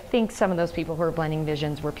back, but I think some of those people who were blending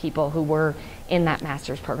visions were people who were in that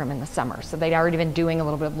master's program in the summer. So they'd already been doing a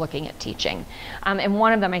little bit of looking at teaching. And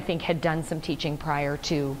one of them, I think, had done some teaching prior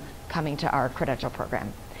to coming to our credential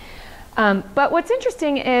program. But what's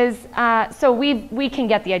interesting is, so we can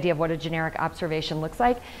get the idea of what a generic observation looks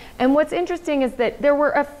like. And what's interesting is that there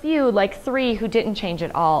were a few, like 3, who didn't change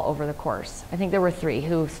at all over the course. I think there were 3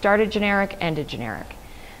 who started generic, ended generic.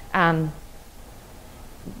 That's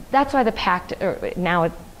why the PACT,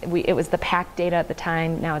 now it was the PACT data at the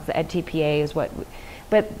time, now it's the EdTPA is what,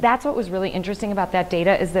 but that's what was really interesting about that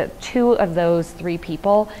data is that 2 of those 3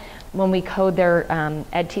 people, when we code their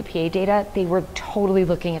EdTPA data, they were totally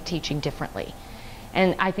looking at teaching differently.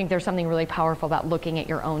 And I think there's something really powerful about looking at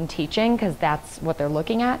your own teaching because that's what they're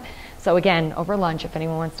looking at. So again, over lunch, if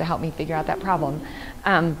anyone wants to help me figure out that problem.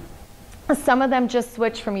 Some of them just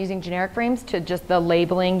switched from using generic frames to just the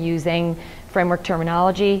labeling using framework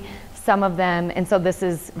terminology. Some of them, and so this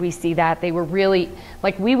is, we see that they were really,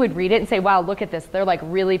 like we would read it and say, wow, look at this. They're like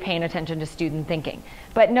really paying attention to student thinking.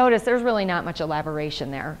 But notice there's really not much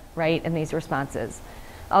elaboration there, right, in these responses.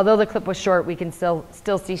 Although the clip was short, we can still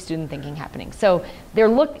see student thinking happening. So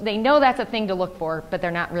they know that's a thing to look for, but they're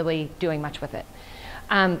not really doing much with it.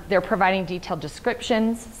 They're providing detailed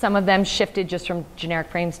descriptions. Some of them shifted just from generic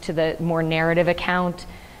frames to the more narrative account.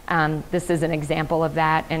 This is an example of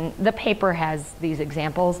that, and the paper has these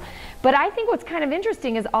examples. But I think what's kind of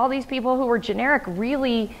interesting is all these people who were generic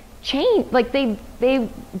really changed, like they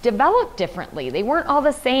developed differently. They weren't all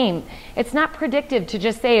the same. It's not predictive to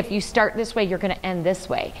just say if you start this way, you're going to end this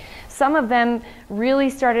way. Some of them really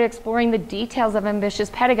started exploring the details of ambitious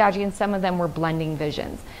pedagogy, and some of them were blending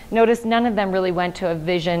visions. Notice none of them really went to a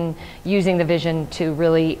vision, using the vision to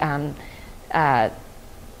really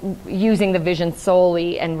using the vision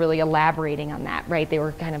solely and really elaborating on that, right? They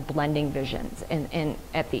were kind of blending visions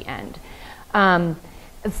at the end.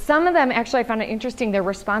 Some of them, actually, I found it interesting, their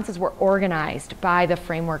responses were organized by the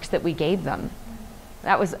frameworks that we gave them.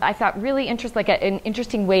 That was, I thought, really interesting, like an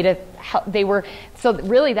interesting way to help. They were, so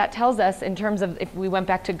really that tells us in terms of, if we went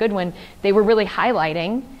back to Goodwin, they were really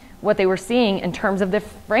highlighting what they were seeing in terms of the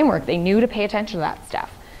framework. They knew to pay attention to that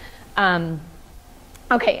stuff.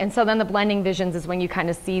 Okay, and so then the blending visions is when you kind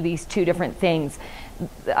of see these 2 different things.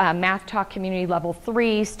 Math Talk Community Level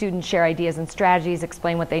 3, students share ideas and strategies,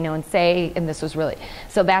 explain what they know and say, and this was really,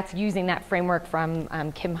 so that's using that framework from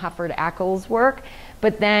Kim Hufford-Ackles' work.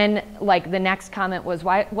 But then, like, the next comment was,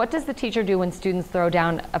 what does the teacher do when students throw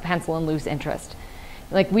down a pencil and lose interest?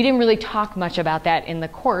 Like, we didn't really talk much about that in the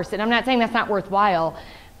course, and I'm not saying that's not worthwhile,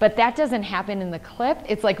 but that doesn't happen in the clip.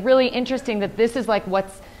 It's like really interesting that this is like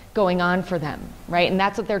what's going on for them, right? And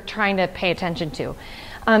that's what they're trying to pay attention to.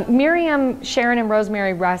 Miriam, Sharon, and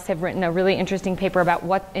Rosemary Russ have written a really interesting paper about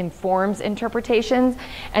what informs interpretations,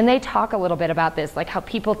 and they talk a little bit about this, like how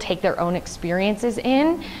people take their own experiences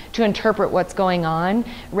in to interpret what's going on,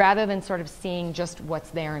 rather than sort of seeing just what's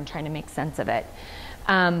there and trying to make sense of it.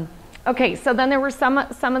 Okay, so then there were some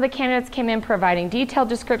of the candidates came in providing detailed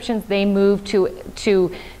descriptions. They moved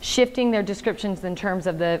to shifting their descriptions in terms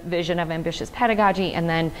of the vision of ambitious pedagogy, and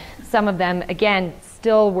then some of them, again,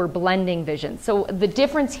 still were blending visions. So the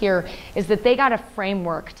difference here is that they got a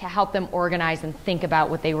framework to help them organize and think about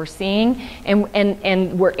what they were seeing,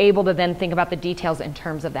 and were able to then think about the details in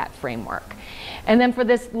terms of that framework. And then for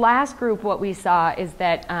this last group, what we saw is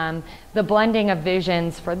that the blending of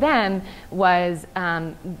visions for them was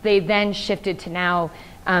they then shifted to now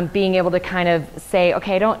being able to kind of say,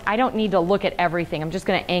 okay, I don't need to look at everything. I'm just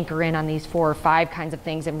going to anchor in on these 4 or 5 kinds of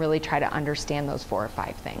things and really try to understand those 4 or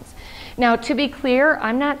 5 things. Now, to be clear,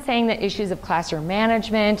 I'm not saying that issues of classroom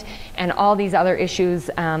management and all these other issues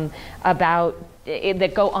that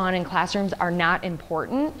go on in classrooms are not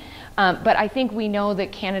important. But I think we know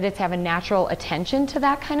that candidates have a natural attention to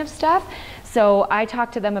that kind of stuff. So I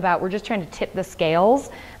talked to them about, we're just trying to tip the scales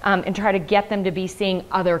and try to get them to be seeing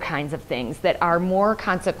other kinds of things that are more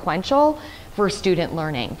consequential for student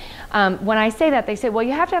learning. When I say that, they say, well,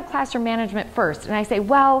 you have to have classroom management first. And I say,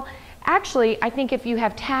 well, actually, I think if you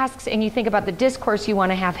have tasks and you think about the discourse you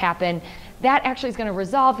want to have happen, that actually is going to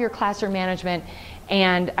resolve your classroom management.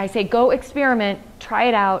 And I say, go experiment, try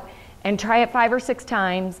it out, and try it 5 or 6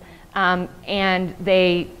 times. And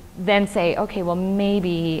they then say, okay, well,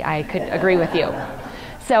 maybe I could agree with you.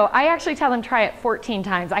 So I actually tell them try it 14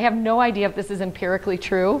 times. I have no idea if this is empirically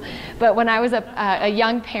true, but when I was a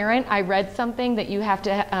young parent, I read something that you have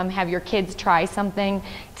to have your kids try something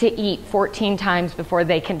to eat 14 times before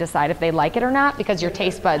they can decide if they like it or not, because your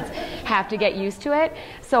taste buds have to get used to it.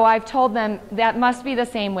 So I've told them that must be the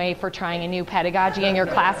same way for trying a new pedagogy in your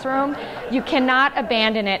classroom. You cannot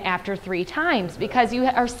abandon it after 3 times because you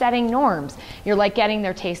are setting norms. You're like getting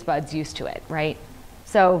their taste buds used to it, right?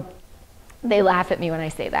 So they laugh at me when I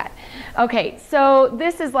say that. Okay, so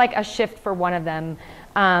this is like a shift for one of them,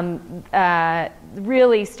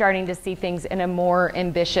 really starting to see things in a more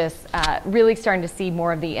ambitious, really starting to see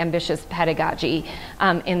more of the ambitious pedagogy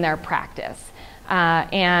in their practice.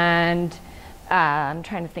 And I'm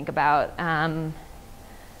trying to think about, trying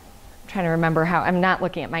to remember how, I'm not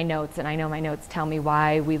looking at my notes, and I know my notes tell me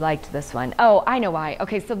why we liked this one. Oh, I know why.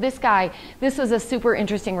 Okay, so this guy, this was a super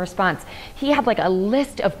interesting response. He had like a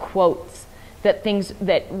list of quotes that things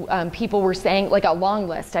that people were saying, like a long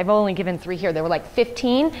list. I've only given 3 here. There were like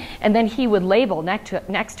 15, and then he would label next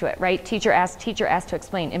to it, right? Teacher asked to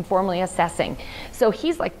explain, informally assessing. So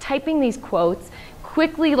he's like typing these quotes,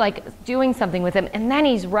 quickly like doing something with them, and then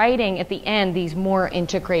he's writing at the end these more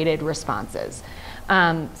integrated responses.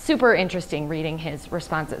 Super interesting reading his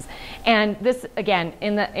responses. And this, again,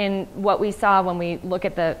 in what we saw when we look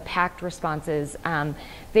at the packed responses,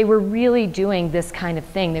 they were really doing this kind of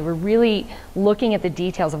thing. They were really looking at the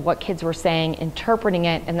details of what kids were saying, interpreting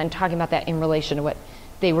it, and then talking about that in relation to what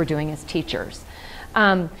they were doing as teachers.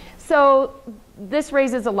 So this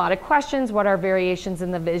raises a lot of questions. What are variations in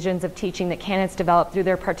the visions of teaching that candidates develop through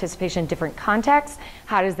their participation in different contexts?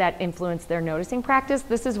 How does that influence their noticing practice?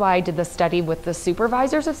 This is why I did the study with the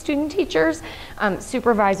supervisors of student teachers.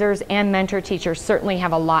 Supervisors and mentor teachers certainly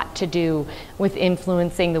have a lot to do with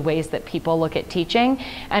influencing the ways that people look at teaching.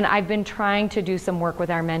 And I've been trying to do some work with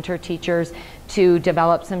our mentor teachers to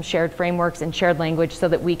develop some shared frameworks and shared language so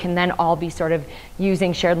that we can then all be sort of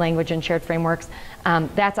using shared language and shared frameworks.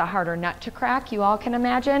 That's a harder nut to crack, you all can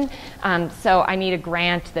imagine. So I need a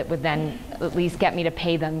grant that would then at least get me to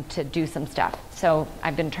pay them to do some stuff. So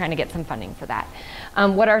I've been trying to get some funding for that.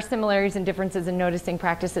 What are similarities and differences in noticing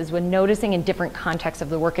practices when noticing in different contexts of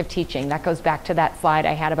the work of teaching? That goes back to that slide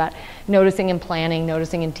I had about noticing and planning,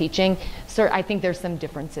 noticing and teaching. So I think there's some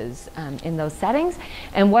differences in those settings.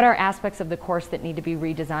 And what are aspects of the course that need to be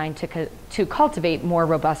redesigned to cultivate more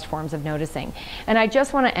robust forms of noticing? And I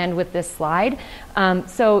just want to end with this slide.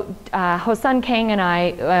 Hosun Kang and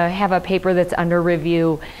I have a paper that's under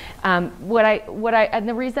review. And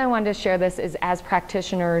the reason I wanted to share this is as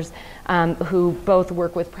practitioners who both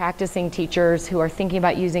work with practicing teachers who are thinking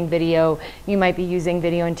about using video. You might be using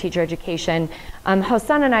video in teacher education.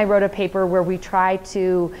 Hosun and I wrote a paper where we try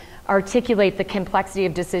to articulate the complexity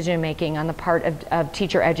of decision making on the part of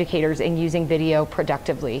teacher educators in using video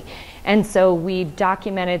productively. And so we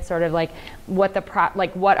documented sort of like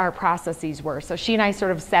what our processes were. So she and I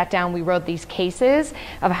sort of sat down, we wrote these cases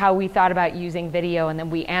of how we thought about using video, and then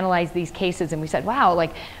we analyzed these cases and we said, wow,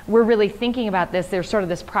 like we're really thinking about this. There's sort of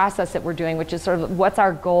this process that we're doing, which is sort of what's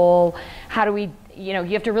our goal? How do we, you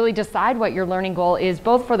have to really decide what your learning goal is,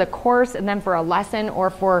 both for the course and then for a lesson or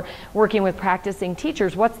for working with practicing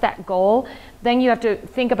teachers. What's that goal? Then you have to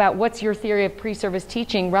think about what's your theory of pre-service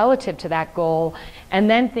teaching relative to that goal, and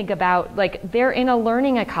then think about, like, they're in a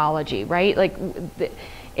learning ecology, right? Like,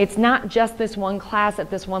 it's not just this one class at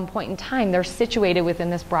this one point in time. They're situated within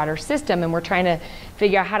this broader system, and we're trying to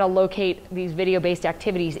figure out how to locate these video-based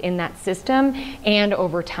activities in that system and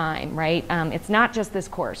over time, right? It's not just this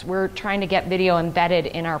course. We're trying to get video embedded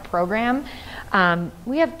in our program.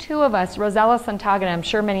 We have 2 of us, Rosella Santagana, I'm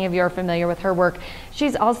sure many of you are familiar with her work.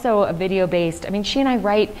 She's also a video-based, I mean, she and I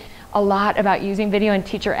write a lot about using video in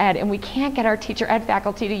teacher ed, and we can't get our teacher ed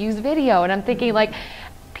faculty to use video. And I'm thinking, like,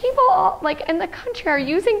 people like in the country are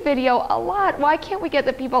using video a lot. Why can't we get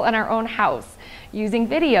the people in our own house using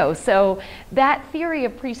video? So that theory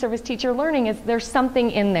of pre-service teacher learning is, there's something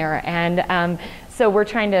in there. And so we're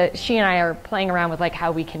trying to, she and I are playing around with like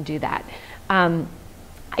how we can do that.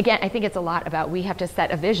 Again, I think it's a lot about, we have to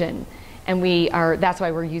set a vision, and that's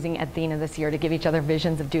why we're using Athena this year, to give each other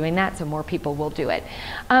visions of doing that so more people will do it.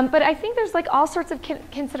 But I think there's like all sorts of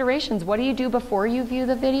considerations. What do you do before you view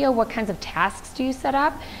the video? What kinds of tasks do you set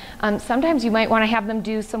up? Sometimes you might want to have them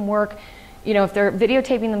do some work you know, if they're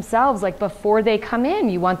videotaping themselves, like before they come in,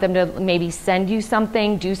 you want them to maybe send you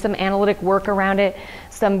something, do some analytic work around it,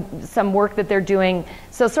 some work that they're doing.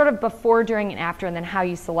 So sort of before, during, and after, and then how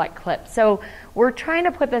you select clips. So we're trying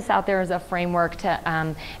to put this out there as a framework to,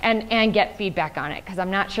 and get feedback on it, because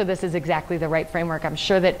I'm not sure this is exactly the right framework. I'm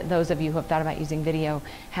sure that those of you who have thought about using video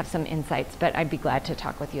have some insights, but I'd be glad to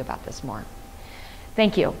talk with you about this more.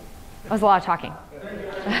 Thank you. That was a lot of talking.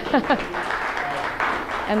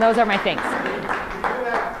 And those are my things. We do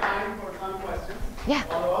have time for some questions. Yeah.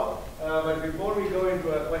 Follow up. But before we go into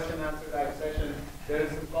a question and answer type session, there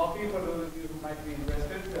is some coffee for those of you who might be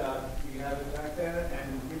interested. We have it back there,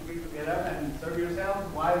 and feel free to get up and serve yourself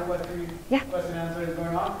while the question and answer is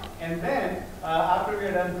going on. And then after we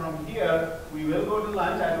are done from here, we will go to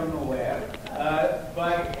lunch. I don't know where,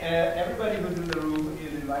 but everybody who's in the room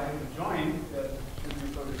is invited to join. Should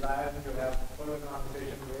you so desire to have further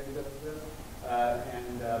conversation with us.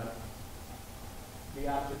 And the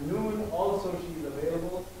afternoon also she's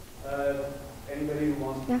available. Anybody who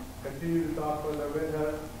wants to continue to talk further with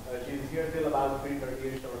her, she's here till about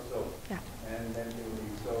 3:30ish or so. Yeah. And then she will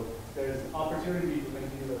leave. So there's opportunity to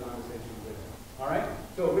continue the conversation with her. All right?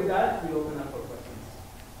 So with that, we open up for questions.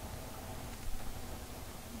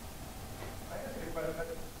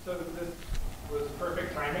 So this was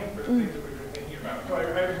perfect timing for the things that we've been thinking about.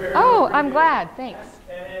 So Oh, I'm glad. Thanks.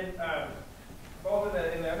 And both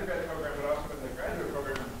in the undergraduate program, but also in the graduate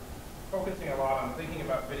program, focusing a lot on thinking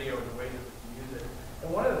about video and the ways that we can use it.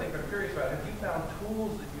 And one of the things I'm curious about, have you found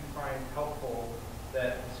tools that you find helpful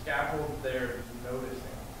that scaffold their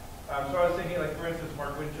noticing? So I was thinking, like, for instance,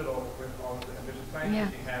 Mark Winchell, with all the ambitious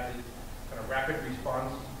scientists, he had these kind of rapid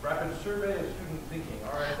survey of student thinking,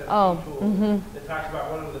 RSS tool, that talks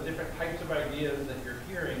about what are the different types of ideas that you're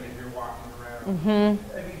hearing as you're walking around.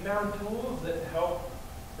 Have you found tools that help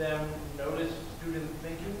them notice student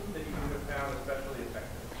thinking that you have found especially effective?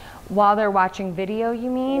 While they're watching video, you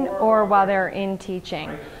mean, or while they're in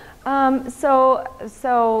teaching?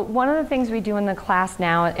 So one of the things we do in the class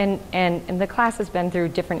now, and the class has been through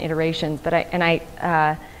different iterations, but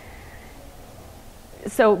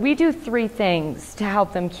so we do 3 things to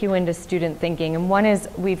help them cue into student thinking. And one is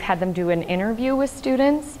we've had them do an interview with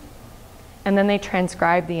students, and then they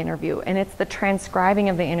transcribe the interview. And it's the transcribing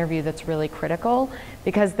of the interview that's really critical,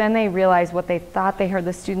 because then they realize what they thought they heard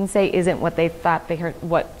the students say isn't what they thought they heard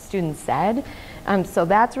what students said. So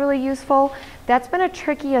that's really useful. That's been a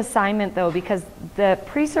tricky assignment, though, because the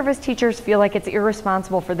pre-service teachers feel like it's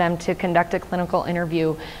irresponsible for them to conduct a clinical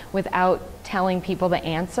interview without telling people the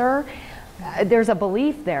answer. There's a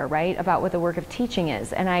belief there, right, about what the work of teaching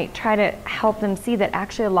is. And I try to help them see that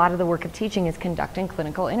actually a lot of the work of teaching is conducting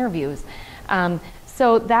clinical interviews.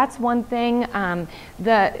 So that's one thing.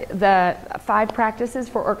 The 5 practices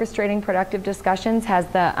for orchestrating productive discussions has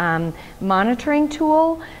the monitoring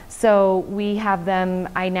tool. So we have them,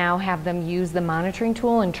 I now have them use the monitoring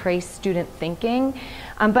tool and trace student thinking.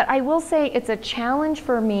 But I will say it's a challenge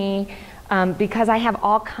for me because I have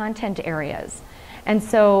all content areas. And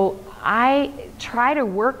so I try to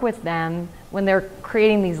work with them when they're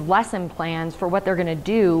creating these lesson plans for what they're going to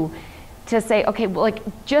do, to say, okay, well,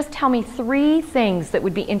 like, just tell me 3 things that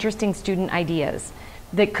would be interesting student ideas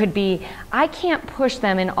that could be. I can't push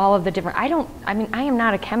them in all of the different, I am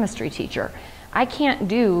not a chemistry teacher. I can't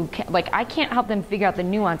help them figure out the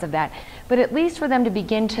nuance of that. But at least for them to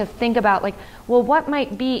begin to think about, like, well, what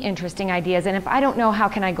might be interesting ideas? And if I don't know, how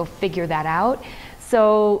can I go figure that out?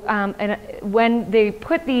 So and when they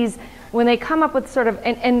put these, when they come up with sort of,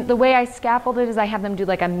 and the way I scaffold it is I have them do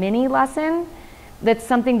like a mini lesson that's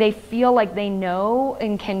something they feel like they know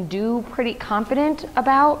and can do pretty confident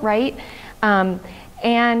about, right?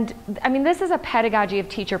 And I mean, this is a pedagogy of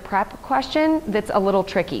teacher prep question that's a little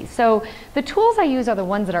tricky. So the tools I use are the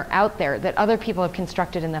ones that are out there that other people have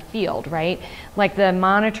constructed in the field, right? Like the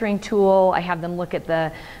monitoring tool, I have them look at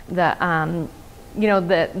the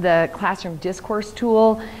classroom discourse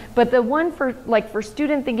tool. But the one for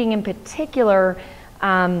student thinking in particular,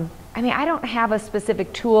 I don't have a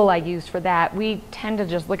specific tool I use for that. We tend to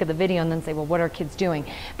just look at the video and then say, well, what are kids doing?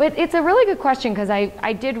 But it's a really good question, because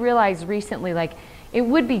I did realize recently, like, it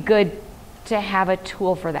would be good to have a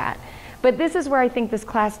tool for that. But this is where I think this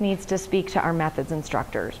class needs to speak to our methods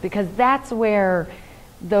instructors, because that's where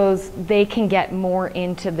they can get more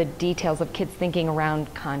into the details of kids thinking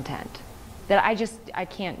around content. That I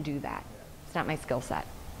can't do that. It's not my skill set.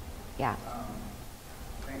 Yeah.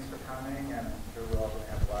 Thanks for coming, and I'm sure we're all going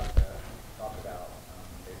to have a lot to talk about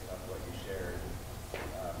based on what you shared.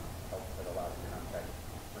 Helped put a lot of context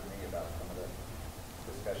for me about some of the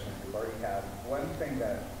discussions we've already had. One thing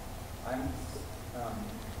that I'm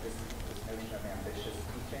this notion of ambitious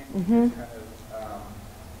teaching Mm-hmm. is kind of,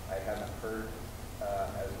 I haven't heard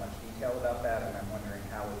as much detail about that, and I'm wondering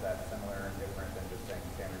how is that similar and different than just saying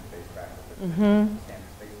standards-based practices, Mm-hmm.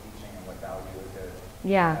 standards-based teaching, and what value is it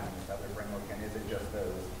Yeah. having this other framework, and is it just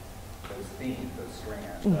those themes, those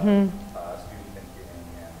strands Mm-hmm. of student thinking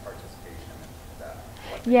and participation and that?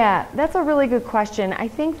 Yeah, that's a really good question. I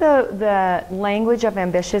think the language of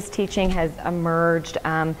ambitious teaching has emerged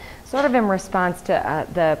sort of in response to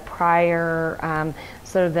the prior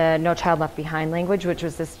sort of the No Child Left Behind language, which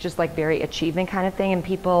was this just like very achievement kind of thing, and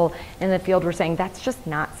people in the field were saying that's just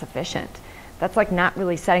not sufficient. That's like not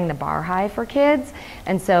really setting the bar high for kids,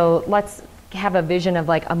 and so let's have a vision of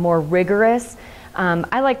like a more rigorous,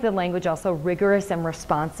 I like the language also rigorous and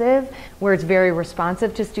responsive, where it's very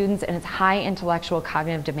responsive to students and it's high intellectual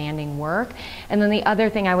cognitive demanding work. And then the other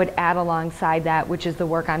thing I would add alongside that, which is the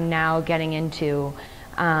work I'm now getting into,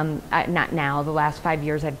 not now, the last 5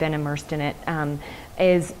 years I've been immersed in it,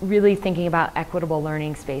 is really thinking about equitable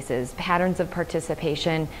learning spaces, patterns of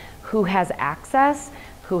participation, who has access,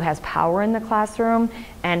 who has power in the classroom,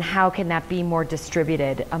 and how can that be more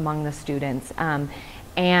distributed among the students.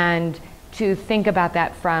 And to think about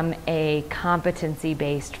that from a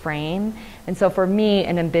competency-based frame. And so for me,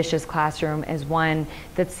 an ambitious classroom is one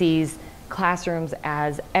that sees classrooms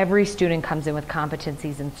as every student comes in with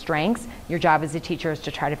competencies and strengths. Your job as a teacher is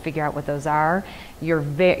to try to figure out what those are.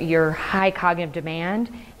 You're high cognitive demand,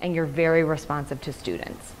 and you're very responsive to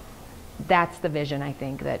students. That's the vision, I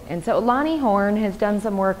think. And so Lonnie Horn has done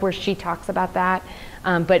some work where she talks about that.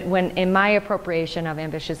 But when in my appropriation of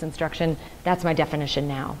ambitious instruction, that's my definition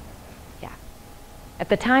now. Yeah. At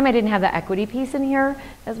the time, I didn't have the equity piece in here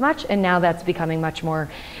as much, and now that's becoming much more.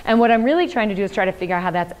 And what I'm really trying to do is try to figure out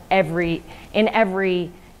how that's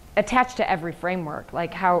attached to every framework,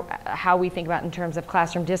 like how we think about in terms of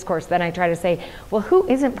classroom discourse. Then I try to say, well, who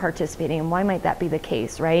isn't participating, and why might that be the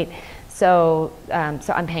case, right? So,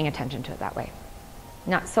 so I'm paying attention to it that way.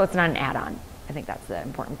 So it's not an add-on. I think that's the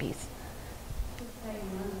important piece.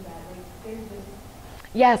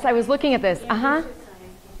 Yes, I was looking at this.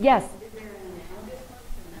 Yes.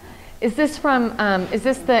 Is this from? Is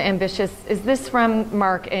this the ambitious? Is this from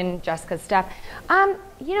Mark and Jessica's stuff?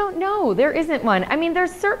 You know, no, there isn't one. I mean,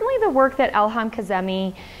 there's certainly the work that Elham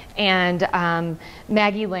Kazemi and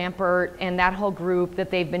Maggie Lampert and that whole group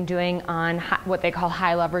that they've been doing on what they call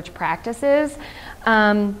high leverage practices.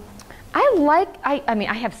 I mean,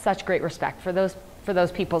 I have such great respect for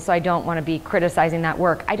those people, so I don't want to be criticizing that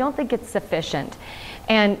work. I don't think it's sufficient.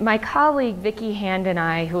 And my colleague Vicki Hand and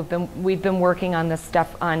I, we've been working on this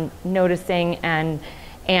stuff on noticing and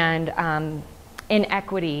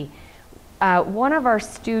inequity. One of our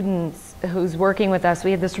students who's working with us,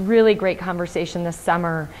 we had this really great conversation this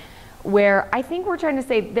summer where I think we're trying to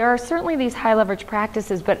say there are certainly these high leverage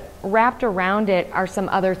practices, but wrapped around it are some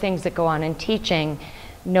other things that go on in teaching.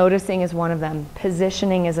 Noticing is one of them.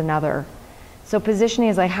 Positioning is another. So positioning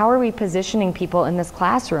is like, how are we positioning people in this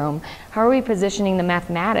classroom? How are we positioning the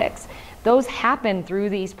mathematics? Those happen through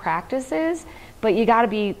these practices, but you got to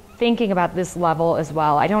be thinking about this level as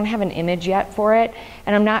well. I don't have an image yet for it,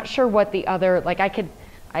 and I'm not sure what the other, like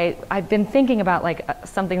I've been thinking about like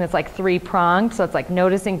something that's like three-pronged, so it's like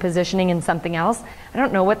noticing, positioning, and something else. I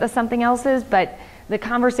don't know what the something else is, but the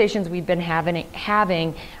conversations we've been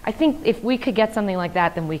having, I think if we could get something like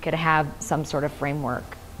that, then we could have some sort of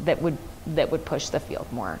framework that would push the field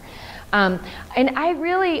more. And I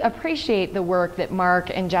really appreciate the work that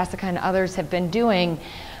Mark and Jessica and others have been doing.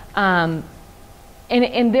 And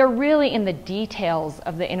they're really in the details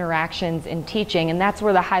of the interactions in teaching, and that's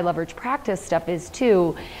where the high leverage practice stuff is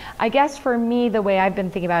too. I guess for me, the way I've been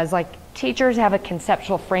thinking about it is like teachers have a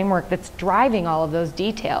conceptual framework that's driving all of those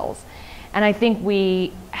details. And I think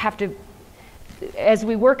we have to, as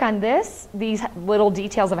we work on these little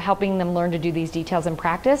details of helping them learn to do these details in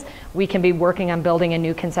practice, we can be working on building a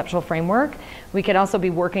new conceptual framework. We could also be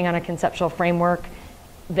working on a conceptual framework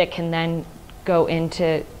that can then go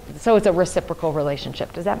into, so it's a reciprocal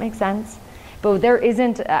relationship. Does that make sense? But there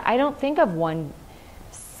isn't, I don't think of one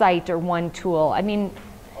site or one tool. I mean,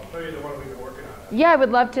 I'll show you the one we've been working on. yeah, I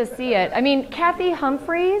would love to see it. I mean, Kathy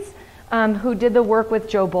Humphreys, who did the work with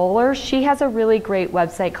Joe Bowler, she has a really great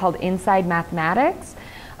website called Inside Mathematics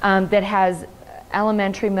that has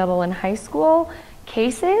elementary, middle, and high school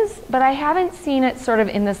cases, but I haven't seen it sort of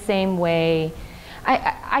in the same way.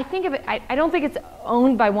 I think of it, I don't think it's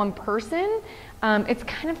owned by one person. It's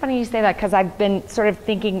kind of funny you say that because I've been sort of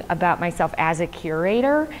thinking about myself as a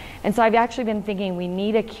curator, and so I've actually been thinking we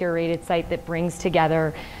need a curated site that brings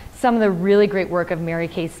together some of the really great work of Mary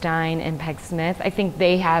Kay Stein and Peg Smith. I think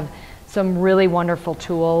they have some really wonderful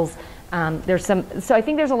tools So I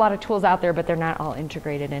think there's a lot of tools out there, but they're not all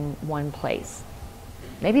integrated in one place.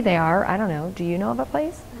 Maybe they are, I don't know. Do you know of a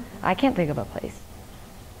place? I can't think of a place.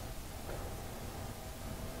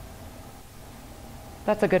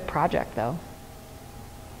 That's a good project, though.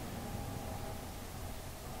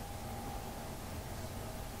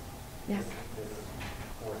 Yes. This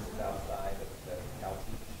course is outside of the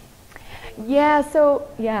CalTeach. Yeah, so,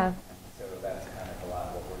 yeah. So that's kind of a lot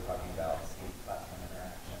of what we're talking about, see classroom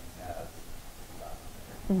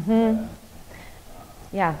interactions as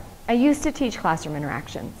Yeah, I used to teach classroom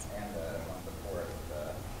interactions. and the one before it,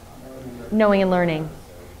 the Knowing and learning. so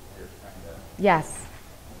we're trying to Yes.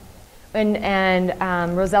 And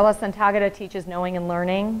Rosella Santagata teaches knowing and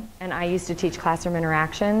learning, and I used to teach classroom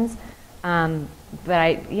interactions.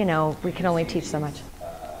 But we can only teach so much.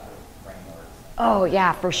 frameworks. Oh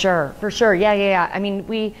yeah, for sure. Yeah. I mean,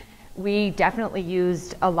 we definitely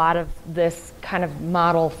used a lot of this kind of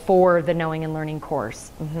model for the knowing and learning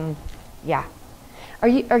course. Yeah. Are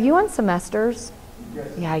you on semesters? Yes.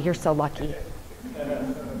 Yeah, you're so lucky.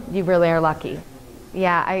 You really are lucky.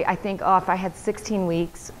 Yeah, I think, if I had 16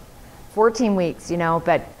 weeks, 14 weeks,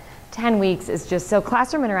 but 10 weeks is just, so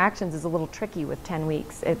classroom interactions is a little tricky with 10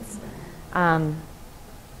 weeks. It's,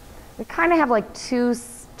 we kind of have like two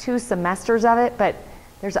semesters of it, but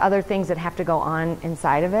there's other things that have to go on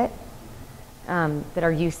inside of it that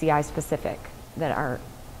are UCI specific, that are,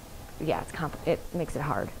 yeah, it makes it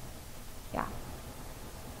hard. Yeah.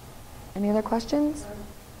 Any other questions?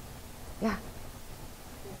 Yeah.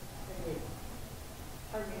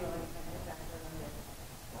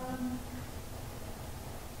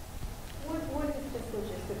 What is just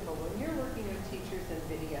logistical? When you're working with teachers in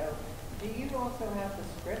video, do you also have the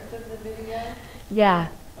script of the video? Yeah.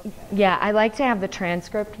 Okay. Yeah, I like to have the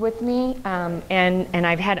transcript with me, and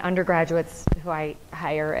I've had undergraduates who I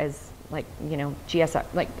hire as GSR,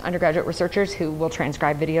 like undergraduate researchers who will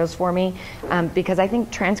transcribe videos for me, because I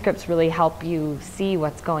think transcripts really help you see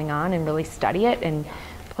what's going on and really study it and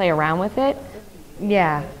play around with it.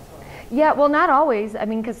 Yeah. Yeah, well, not always. I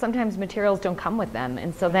mean, because sometimes materials don't come with them,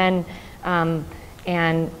 and so then,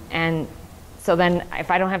 so then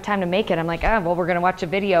if I don't have time to make it, I'm like, well, we're going to watch a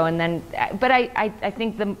video, and then. But I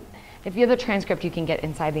think if you have the transcript, you can get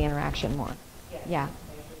inside the interaction more. Yeah. Okay,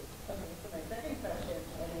 so my second question is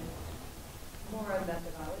more on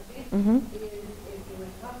methodology. Mm-hmm. Is if you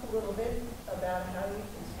would talk a little bit about how you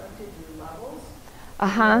constructed your levels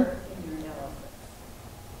Uh-huh. in your analysis.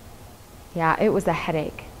 Yeah, it was a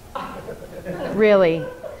headache. Really.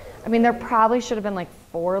 I mean, there probably should have been like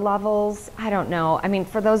 4 levels. I don't know. I mean,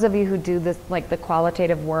 for those of you who do this, like the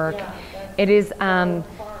qualitative work, it is, and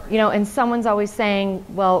someone's always saying,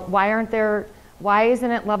 well, why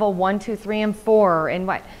isn't it level 1, 2, 3, and 4? And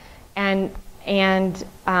what? And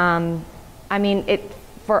I mean,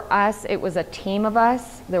 for us, it was a team of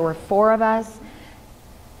us. There were 4 of us.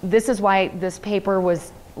 This is why this paper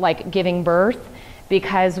was like giving birth,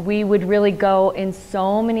 because we would really go in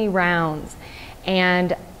so many rounds.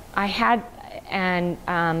 And I had,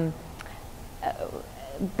 I've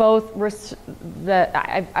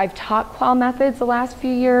taught qual methods the last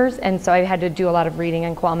few years, and so I had to do a lot of reading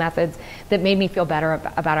on qual methods that made me feel better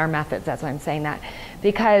about our methods. That's why I'm saying that.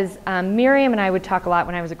 Because Miriam and I would talk a lot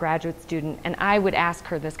when I was a graduate student, and I would ask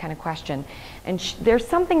her this kind of question. And there's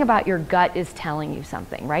something about your gut is telling you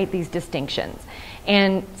something, right? These distinctions.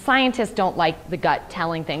 And scientists don't like the gut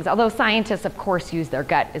telling things, although scientists, of course, use their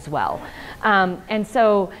gut as well. And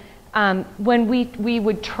so when we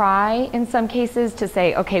would try, in some cases, to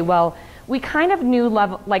say, okay, well, we kind of knew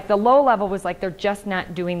level, like the low level was like, they're just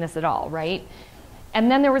not doing this at all, right?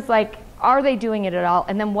 And then there was like, are they doing it at all?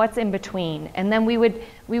 And then what's in between? And then we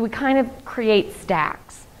would kind of create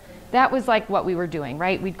stacks. That was like what we were doing,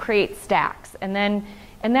 right? We'd create stacks. And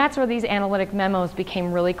that's where these analytic memos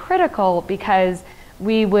became really critical, because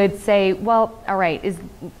we would say, well, all right, is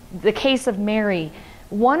the case of Mary,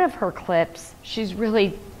 one of her clips, she's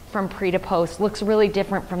really from pre to post, looks really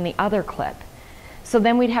different from the other clip. So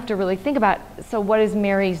then we'd have to really think about, so what is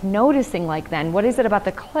Mary's noticing like then? What is it about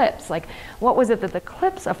the clips? Like, what was it that the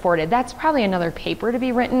clips afforded? That's probably another paper to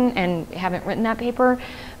be written, and haven't written that paper.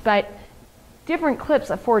 But different clips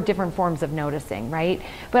afford different forms of noticing, right?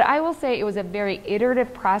 But I will say it was a very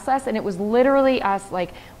iterative process, and it was literally us,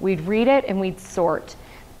 like, we'd read it and we'd sort.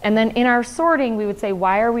 And then in our sorting, we would say,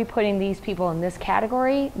 why are we putting these people in this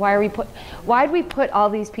category? Why'd we put all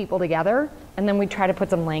these people together? And then we'd try to put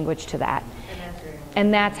some language to that.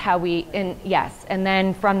 And that's how yes. And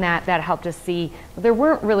then from that helped us see, there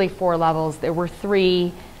weren't really 4 levels, there were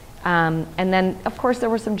 3. And then, of course, there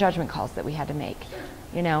were some judgment calls that we had to make.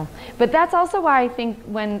 you know. But that's also why I think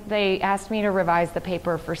when they asked me to revise the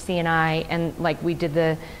paper for C&I and like we did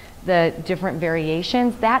the different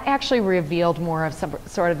variations, that actually revealed more of some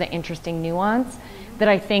sort of the interesting nuance that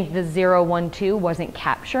I think the 0, 1, 2 wasn't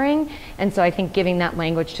capturing. And so I think giving that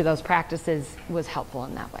language to those practices was helpful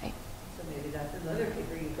in that way. So maybe that's another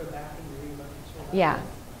paper you go back and you relook at. Yeah,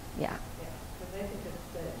 yeah. Yeah, because I think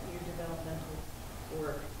it's your developmental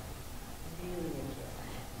work really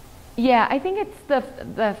interesting. Yeah, I think it's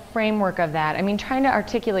the framework of that. I mean, trying to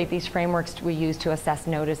articulate these frameworks we use to assess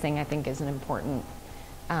noticing, I think, is an important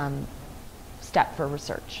step for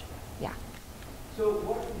research. Yeah. So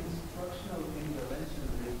what instructional interventions,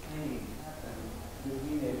 if any, happen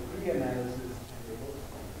between a pre-analysis and a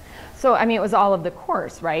post? So, I mean, it was all of the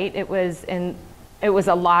course, right? It was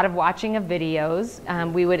a lot of watching of videos.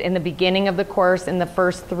 We would, in the beginning of the course, in the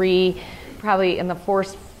first 3, probably in the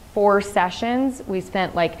first 4 sessions, we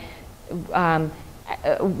spent like,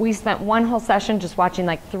 we spent one whole session just watching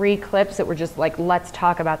like 3 clips that were just like, let's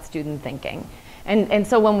talk about student thinking. And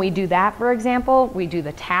so when we do that, for example, we do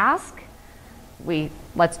the task.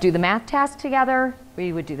 Let's do the math task together.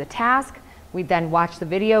 We would do the task. We'd then watch the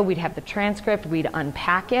video. We'd have the transcript. We'd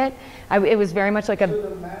unpack it. It was very much like a... So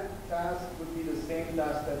the math task would be the same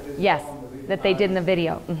task that they yes, saw on the video? that they did in the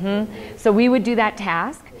video. So we would do that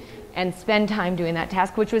task and spend time doing that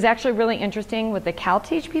task, which was actually really interesting with the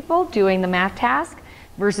CalTeach people doing the math task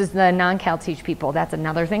versus the non-CalTeach people. That's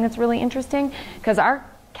another thing that's really interesting, because our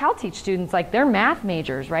CalTeach students, like, they're math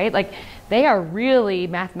majors, right? Like, they are really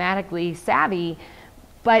mathematically savvy,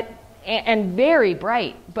 and very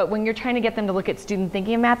bright. But when you're trying to get them to look at student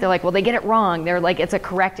thinking in math, they're like, well, they get it wrong. They're like, it's a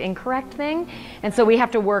correct, incorrect thing. And so we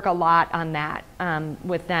have to work a lot on that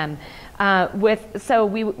with them. So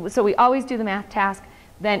we always do the math task.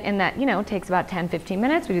 Then, and that, you know, takes about 10, 15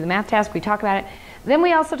 minutes. We do the math task, we talk about it. Then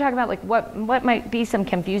we also talk about like what might be some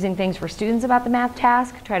confusing things for students about the math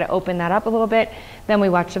task, try to open that up a little bit. Then we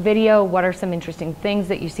watch the video. What are some interesting things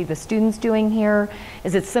that you see the students doing here?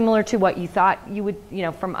 Is it similar to what you thought you would, you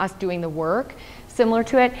know, from us doing the work, similar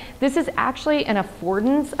to it? This is actually an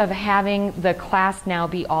affordance of having the class now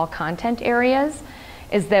be all content areas,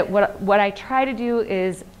 is that what I try to do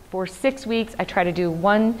is for 6 weeks, I try to do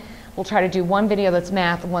we'll try to do one video that's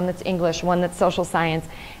math, one that's English, one that's social science.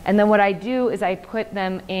 And then what I do is I put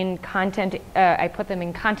them in content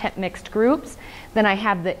mixed groups. Then I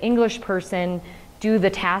have the English person do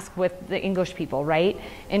the task with the English people, right?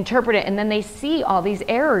 Interpret it, and then they see all these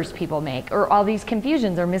errors people make, or all these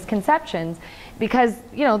confusions or misconceptions, because,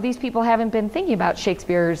 you know, these people haven't been thinking about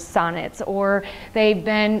Shakespeare's sonnets, or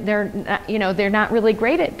they're not really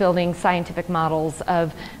great at building scientific models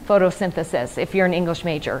of photosynthesis if you're an English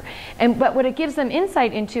major. But what it gives them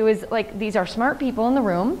insight into is, like, these are smart people in the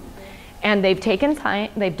room, and they've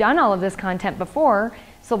done all of this content before.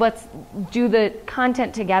 So let's do the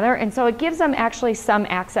content together. And so it gives them actually some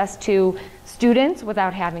access to students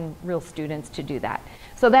without having real students to do that.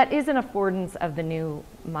 So that is an affordance of the new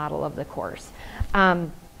model of the course.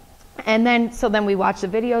 And then we watch the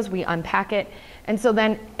videos, we unpack it. And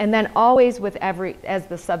then always with as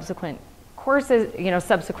the subsequent courses, you know,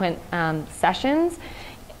 subsequent sessions,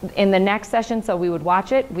 in the next session, so we would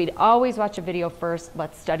watch it, we'd always watch a video first,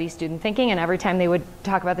 let's study student thinking, and every time they would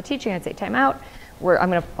talk about the teaching, I'd say, time out.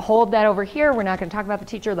 I'm going to hold that over here. We're not going to talk about the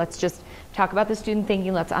teacher. Let's just talk about the student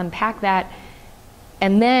thinking. Let's unpack that.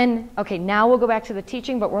 And then, okay, now we'll go back to the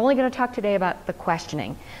teaching, but we're only going to talk today about the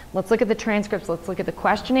questioning. Let's look at the transcripts. Let's look at the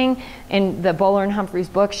questioning. In the Bowler and Humphrey's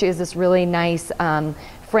book, she has this really nice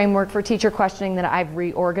framework for teacher questioning that I've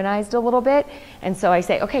reorganized a little bit. And so I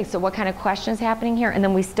say, okay, so what kind of questions happening here? And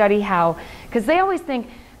then we study how, because they always think,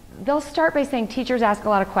 they'll start by saying teachers ask a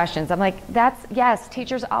lot of questions. I'm like, yes,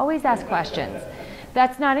 teachers always ask questions.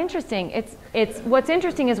 That's not interesting. It's what's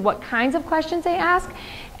interesting is what kinds of questions they ask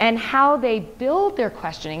and how they build their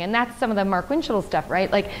questioning. And that's some of the Mark Winchell stuff, right?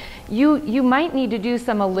 Like, you might need to do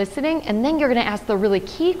some eliciting, and then you're going to ask the really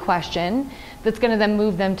key question that's going to then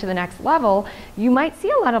move them to the next level. You might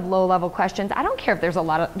see a lot of low-level questions. I don't care if there's a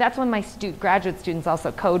lot of, that's when my graduate students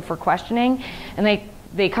also code for questioning, and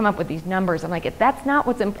they come up with these numbers. I'm like, that's not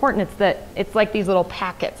what's important. It's like these little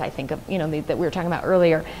packets, I think, of, you know, that we were talking about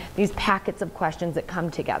earlier, these packets of questions that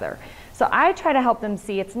come together. So I try to help them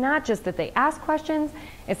see it's not just that they ask questions,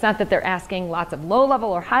 it's not that they're asking lots of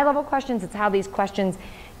low-level or high-level questions, it's how these questions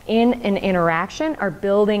in an interaction are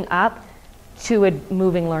building up to a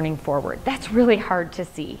moving learning forward. That's really hard to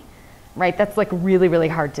see, right? That's like really, really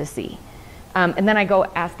hard to see. And then I go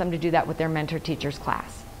ask them to do that with their mentor teacher's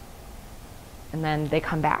class. And then they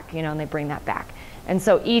come back, you know, and they bring that back. And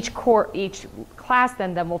so each class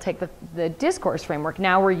then will take the discourse framework.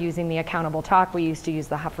 Now we're using the accountable talk. We used to use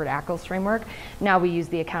the Hufford-Ackles framework. Now we use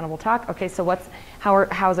the accountable talk. Okay, so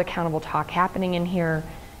how is accountable talk happening in here?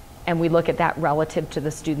 And we look at that relative to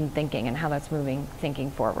the student thinking and how that's moving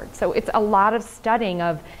thinking forward. So it's a lot of studying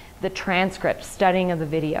of the transcript, studying of the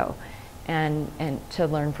video, and to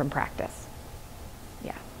learn from practice.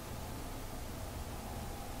 Yeah.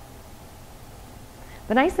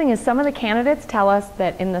 The nice thing is some of the candidates tell us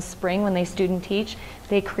that in the spring when they student teach,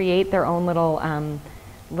 they create their own little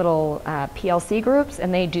PLC groups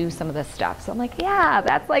and they do some of this stuff. So I'm like, yeah,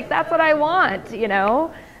 that's what I want, you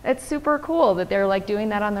know? It's super cool that they're like doing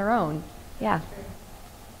that on their own. Yeah. Have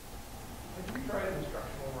you tried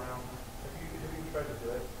instructional round? Have you tried to do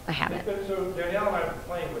it? I haven't. So Danielle and I have been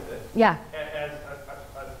playing with it. Yeah. As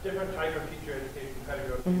a different type of teacher education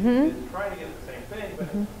pedagogy Mm-hmm. is trying to get the same thing, but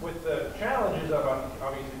with the challenges of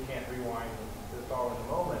obviously you can't rewind this all in a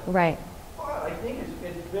moment. Right. But I think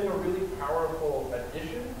it's been a really powerful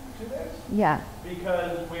addition to this. Yeah.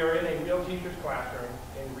 Because we are in a real teacher's classroom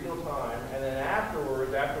in real time, and then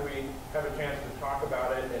afterwards, after we have a chance to talk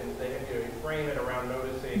about it, and they frame it around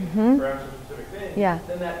noticing around some specific things,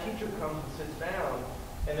 then that teacher comes and sits down,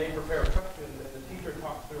 and they prepare questions, and the teacher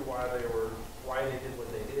talks through why they did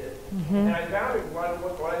what they did. And I found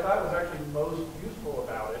what I thought was actually most useful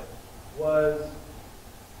about it was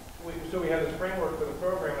we had this framework for the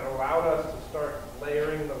program that allowed us to start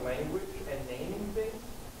layering the language and naming things.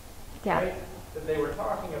 Right, that they were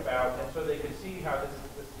talking about, and so they could see how this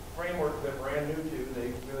framework they're brand new to,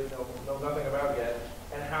 they really know nothing about yet,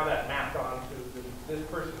 and how that mapped onto this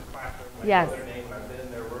person's classroom. I know their name, I've been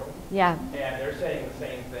in their room, and they're saying the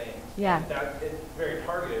same thing. And it's very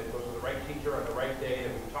targeted. It goes to the right teacher on the right day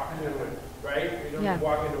that we talk to, and, right? You don't just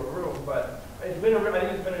walk into a room, but it's been I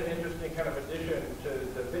think it's been an interesting kind of addition to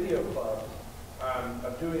the video clubs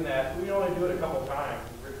of doing that. We only do it a couple times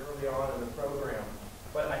early on in the program.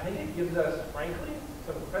 But I think it gives us, frankly,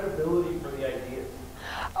 some credibility for the ideas.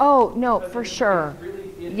 Oh, no, for sure.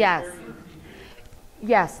 Really yes.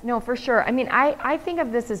 Yes, no, for sure. I mean, I think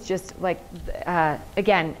of this as just like,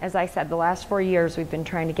 again, as I said, the last 4 years we've been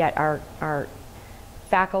trying to get our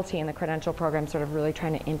faculty in the credential program sort of really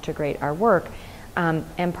trying to integrate our work.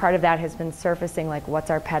 And part of that has been surfacing like what's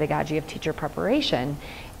our pedagogy of teacher preparation.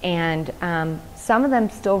 And some of them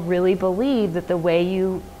still really believe that the way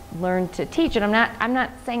you learn to teach, and I'm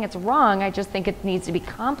not saying it's wrong, I just think it needs to be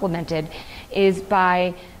complemented, is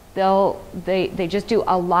by they just do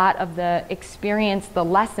a lot of the experience, the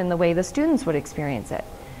lesson, the way the students would experience it,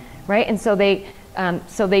 right? And so they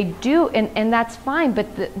do, and that's fine,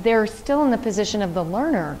 but they're still in the position of the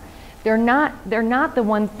learner. They're not the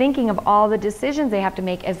one thinking of all the decisions they have to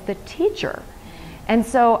make as the teacher. And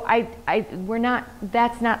so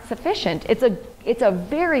that's not sufficient. It's a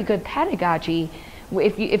very good pedagogy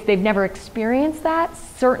if they've never experienced that,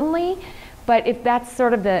 certainly, but if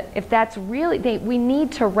that's really, we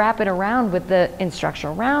need to wrap it around with the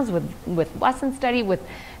instructional rounds, with lesson study, with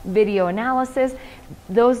video analysis.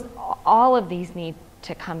 All of these need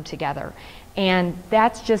to come together. And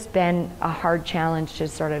that's just been a hard challenge to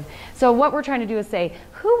so what we're trying to do is say,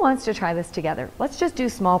 who wants to try this together? Let's just do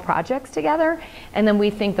small projects together, and then we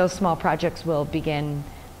think those small projects will begin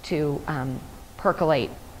to percolate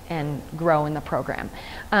and grow in the program.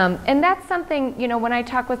 And that's something, when I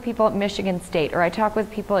talk with people at Michigan State, or I talk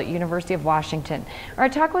with people at University of Washington, or I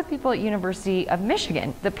talk with people at University of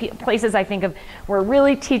Michigan, the places I think of where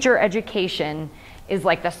really teacher education is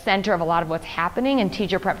like the center of a lot of what's happening in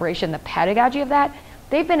teacher preparation, the pedagogy of that,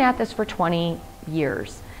 they've been at this for 20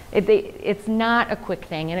 years. It's not a quick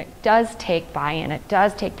thing, and it does take buy-in, it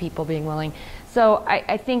does take people being willing. So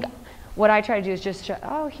I think what I try to do is just show,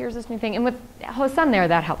 oh, here's this new thing. And with Hosan there,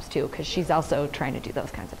 that helps too, because she's also trying to do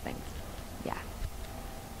those kinds of things. Yeah.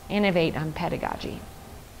 Innovate on pedagogy.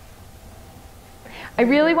 I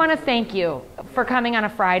really want to thank you for coming on a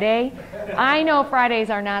Friday. I know Fridays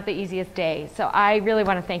are not the easiest day, so I really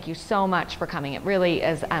want to thank you so much for coming. It really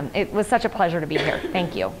is, it was such a pleasure to be here.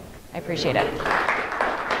 Thank you. I appreciate it.